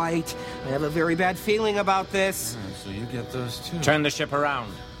 you're right. I have a very bad feeling about this. So you get those too. Turn the ship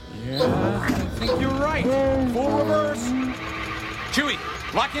around. Yeah, I think you're right. Full reverse. Chewie,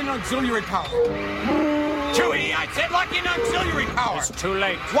 lock in auxiliary power. Chewie, I said lock in auxiliary power. It's too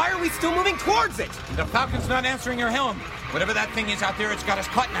late. Why are we still moving towards it? The Falcon's not answering her helm. Whatever that thing is out there, it's got us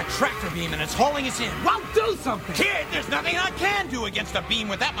caught in a tractor beam and it's hauling us in. Well, do something! Kid, there's nothing I can do against a beam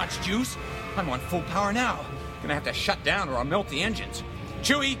with that much juice. I'm on full power now. Gonna have to shut down or I'll melt the engines.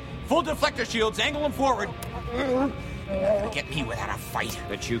 Chewie, full deflector shields, angle them forward. Get me without a fight.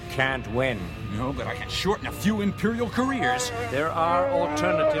 But you can't win. No, but I can shorten a few Imperial careers. There are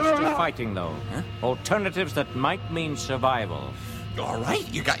alternatives to fighting, though. Huh? Alternatives that might mean survival. All right,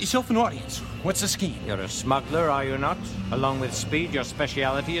 you got yourself an audience. What's the scheme? You're a smuggler, are you not? Along with speed, your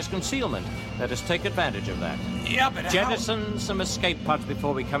speciality is concealment. Let us take advantage of that. Yeah, but jettison some escape pods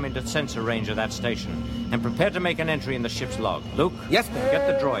before we come into sensor range of that station. And prepare to make an entry in the ship's log. Luke? Yes, ma'am. Get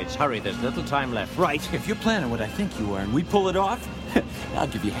the droids. Hurry, there's little time left. Right. If you're planning what I think you are and we pull it off, I'll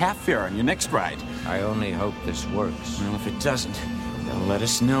give you half fare on your next ride. I only hope this works. Well, if it doesn't, they'll let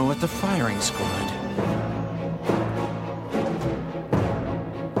us know at the firing squad.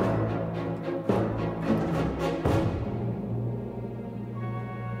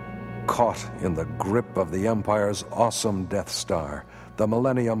 Caught in the grip of the Empire's awesome Death Star, the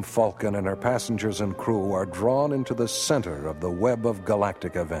Millennium Falcon and her passengers and crew are drawn into the center of the web of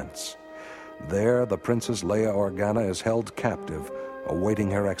galactic events. There, the Princess Leia Organa is held captive, awaiting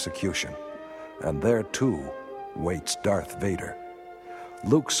her execution. And there, too, waits Darth Vader.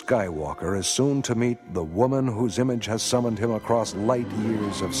 Luke Skywalker is soon to meet the woman whose image has summoned him across light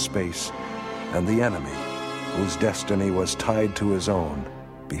years of space, and the enemy whose destiny was tied to his own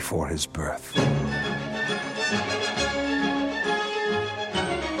before his birth.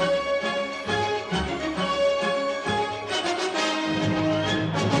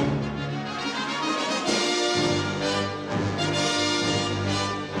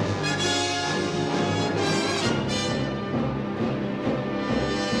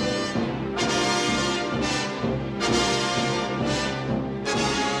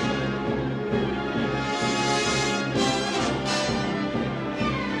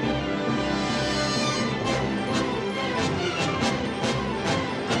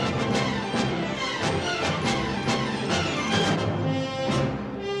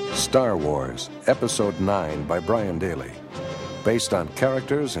 Star Wars, Episode 9 by Brian Daley. Based on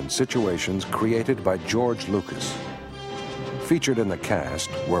characters and situations created by George Lucas. Featured in the cast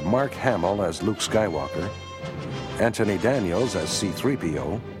were Mark Hamill as Luke Skywalker, Anthony Daniels as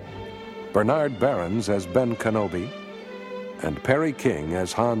C-3PO, Bernard Behrens as Ben Kenobi, and Perry King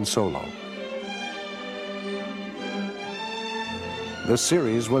as Han Solo. The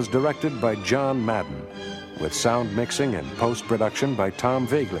series was directed by John Madden, with sound mixing and post-production by Tom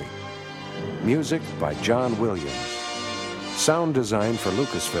Vagley. Music by John Williams. Sound design for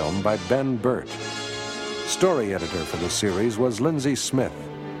Lucasfilm by Ben Burt. Story editor for the series was Lindsay Smith.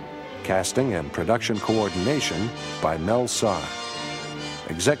 Casting and production coordination by Mel Sarr.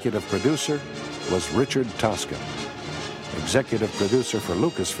 Executive producer was Richard Toscan. Executive producer for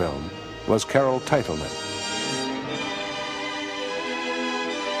Lucasfilm was Carol Teitelman.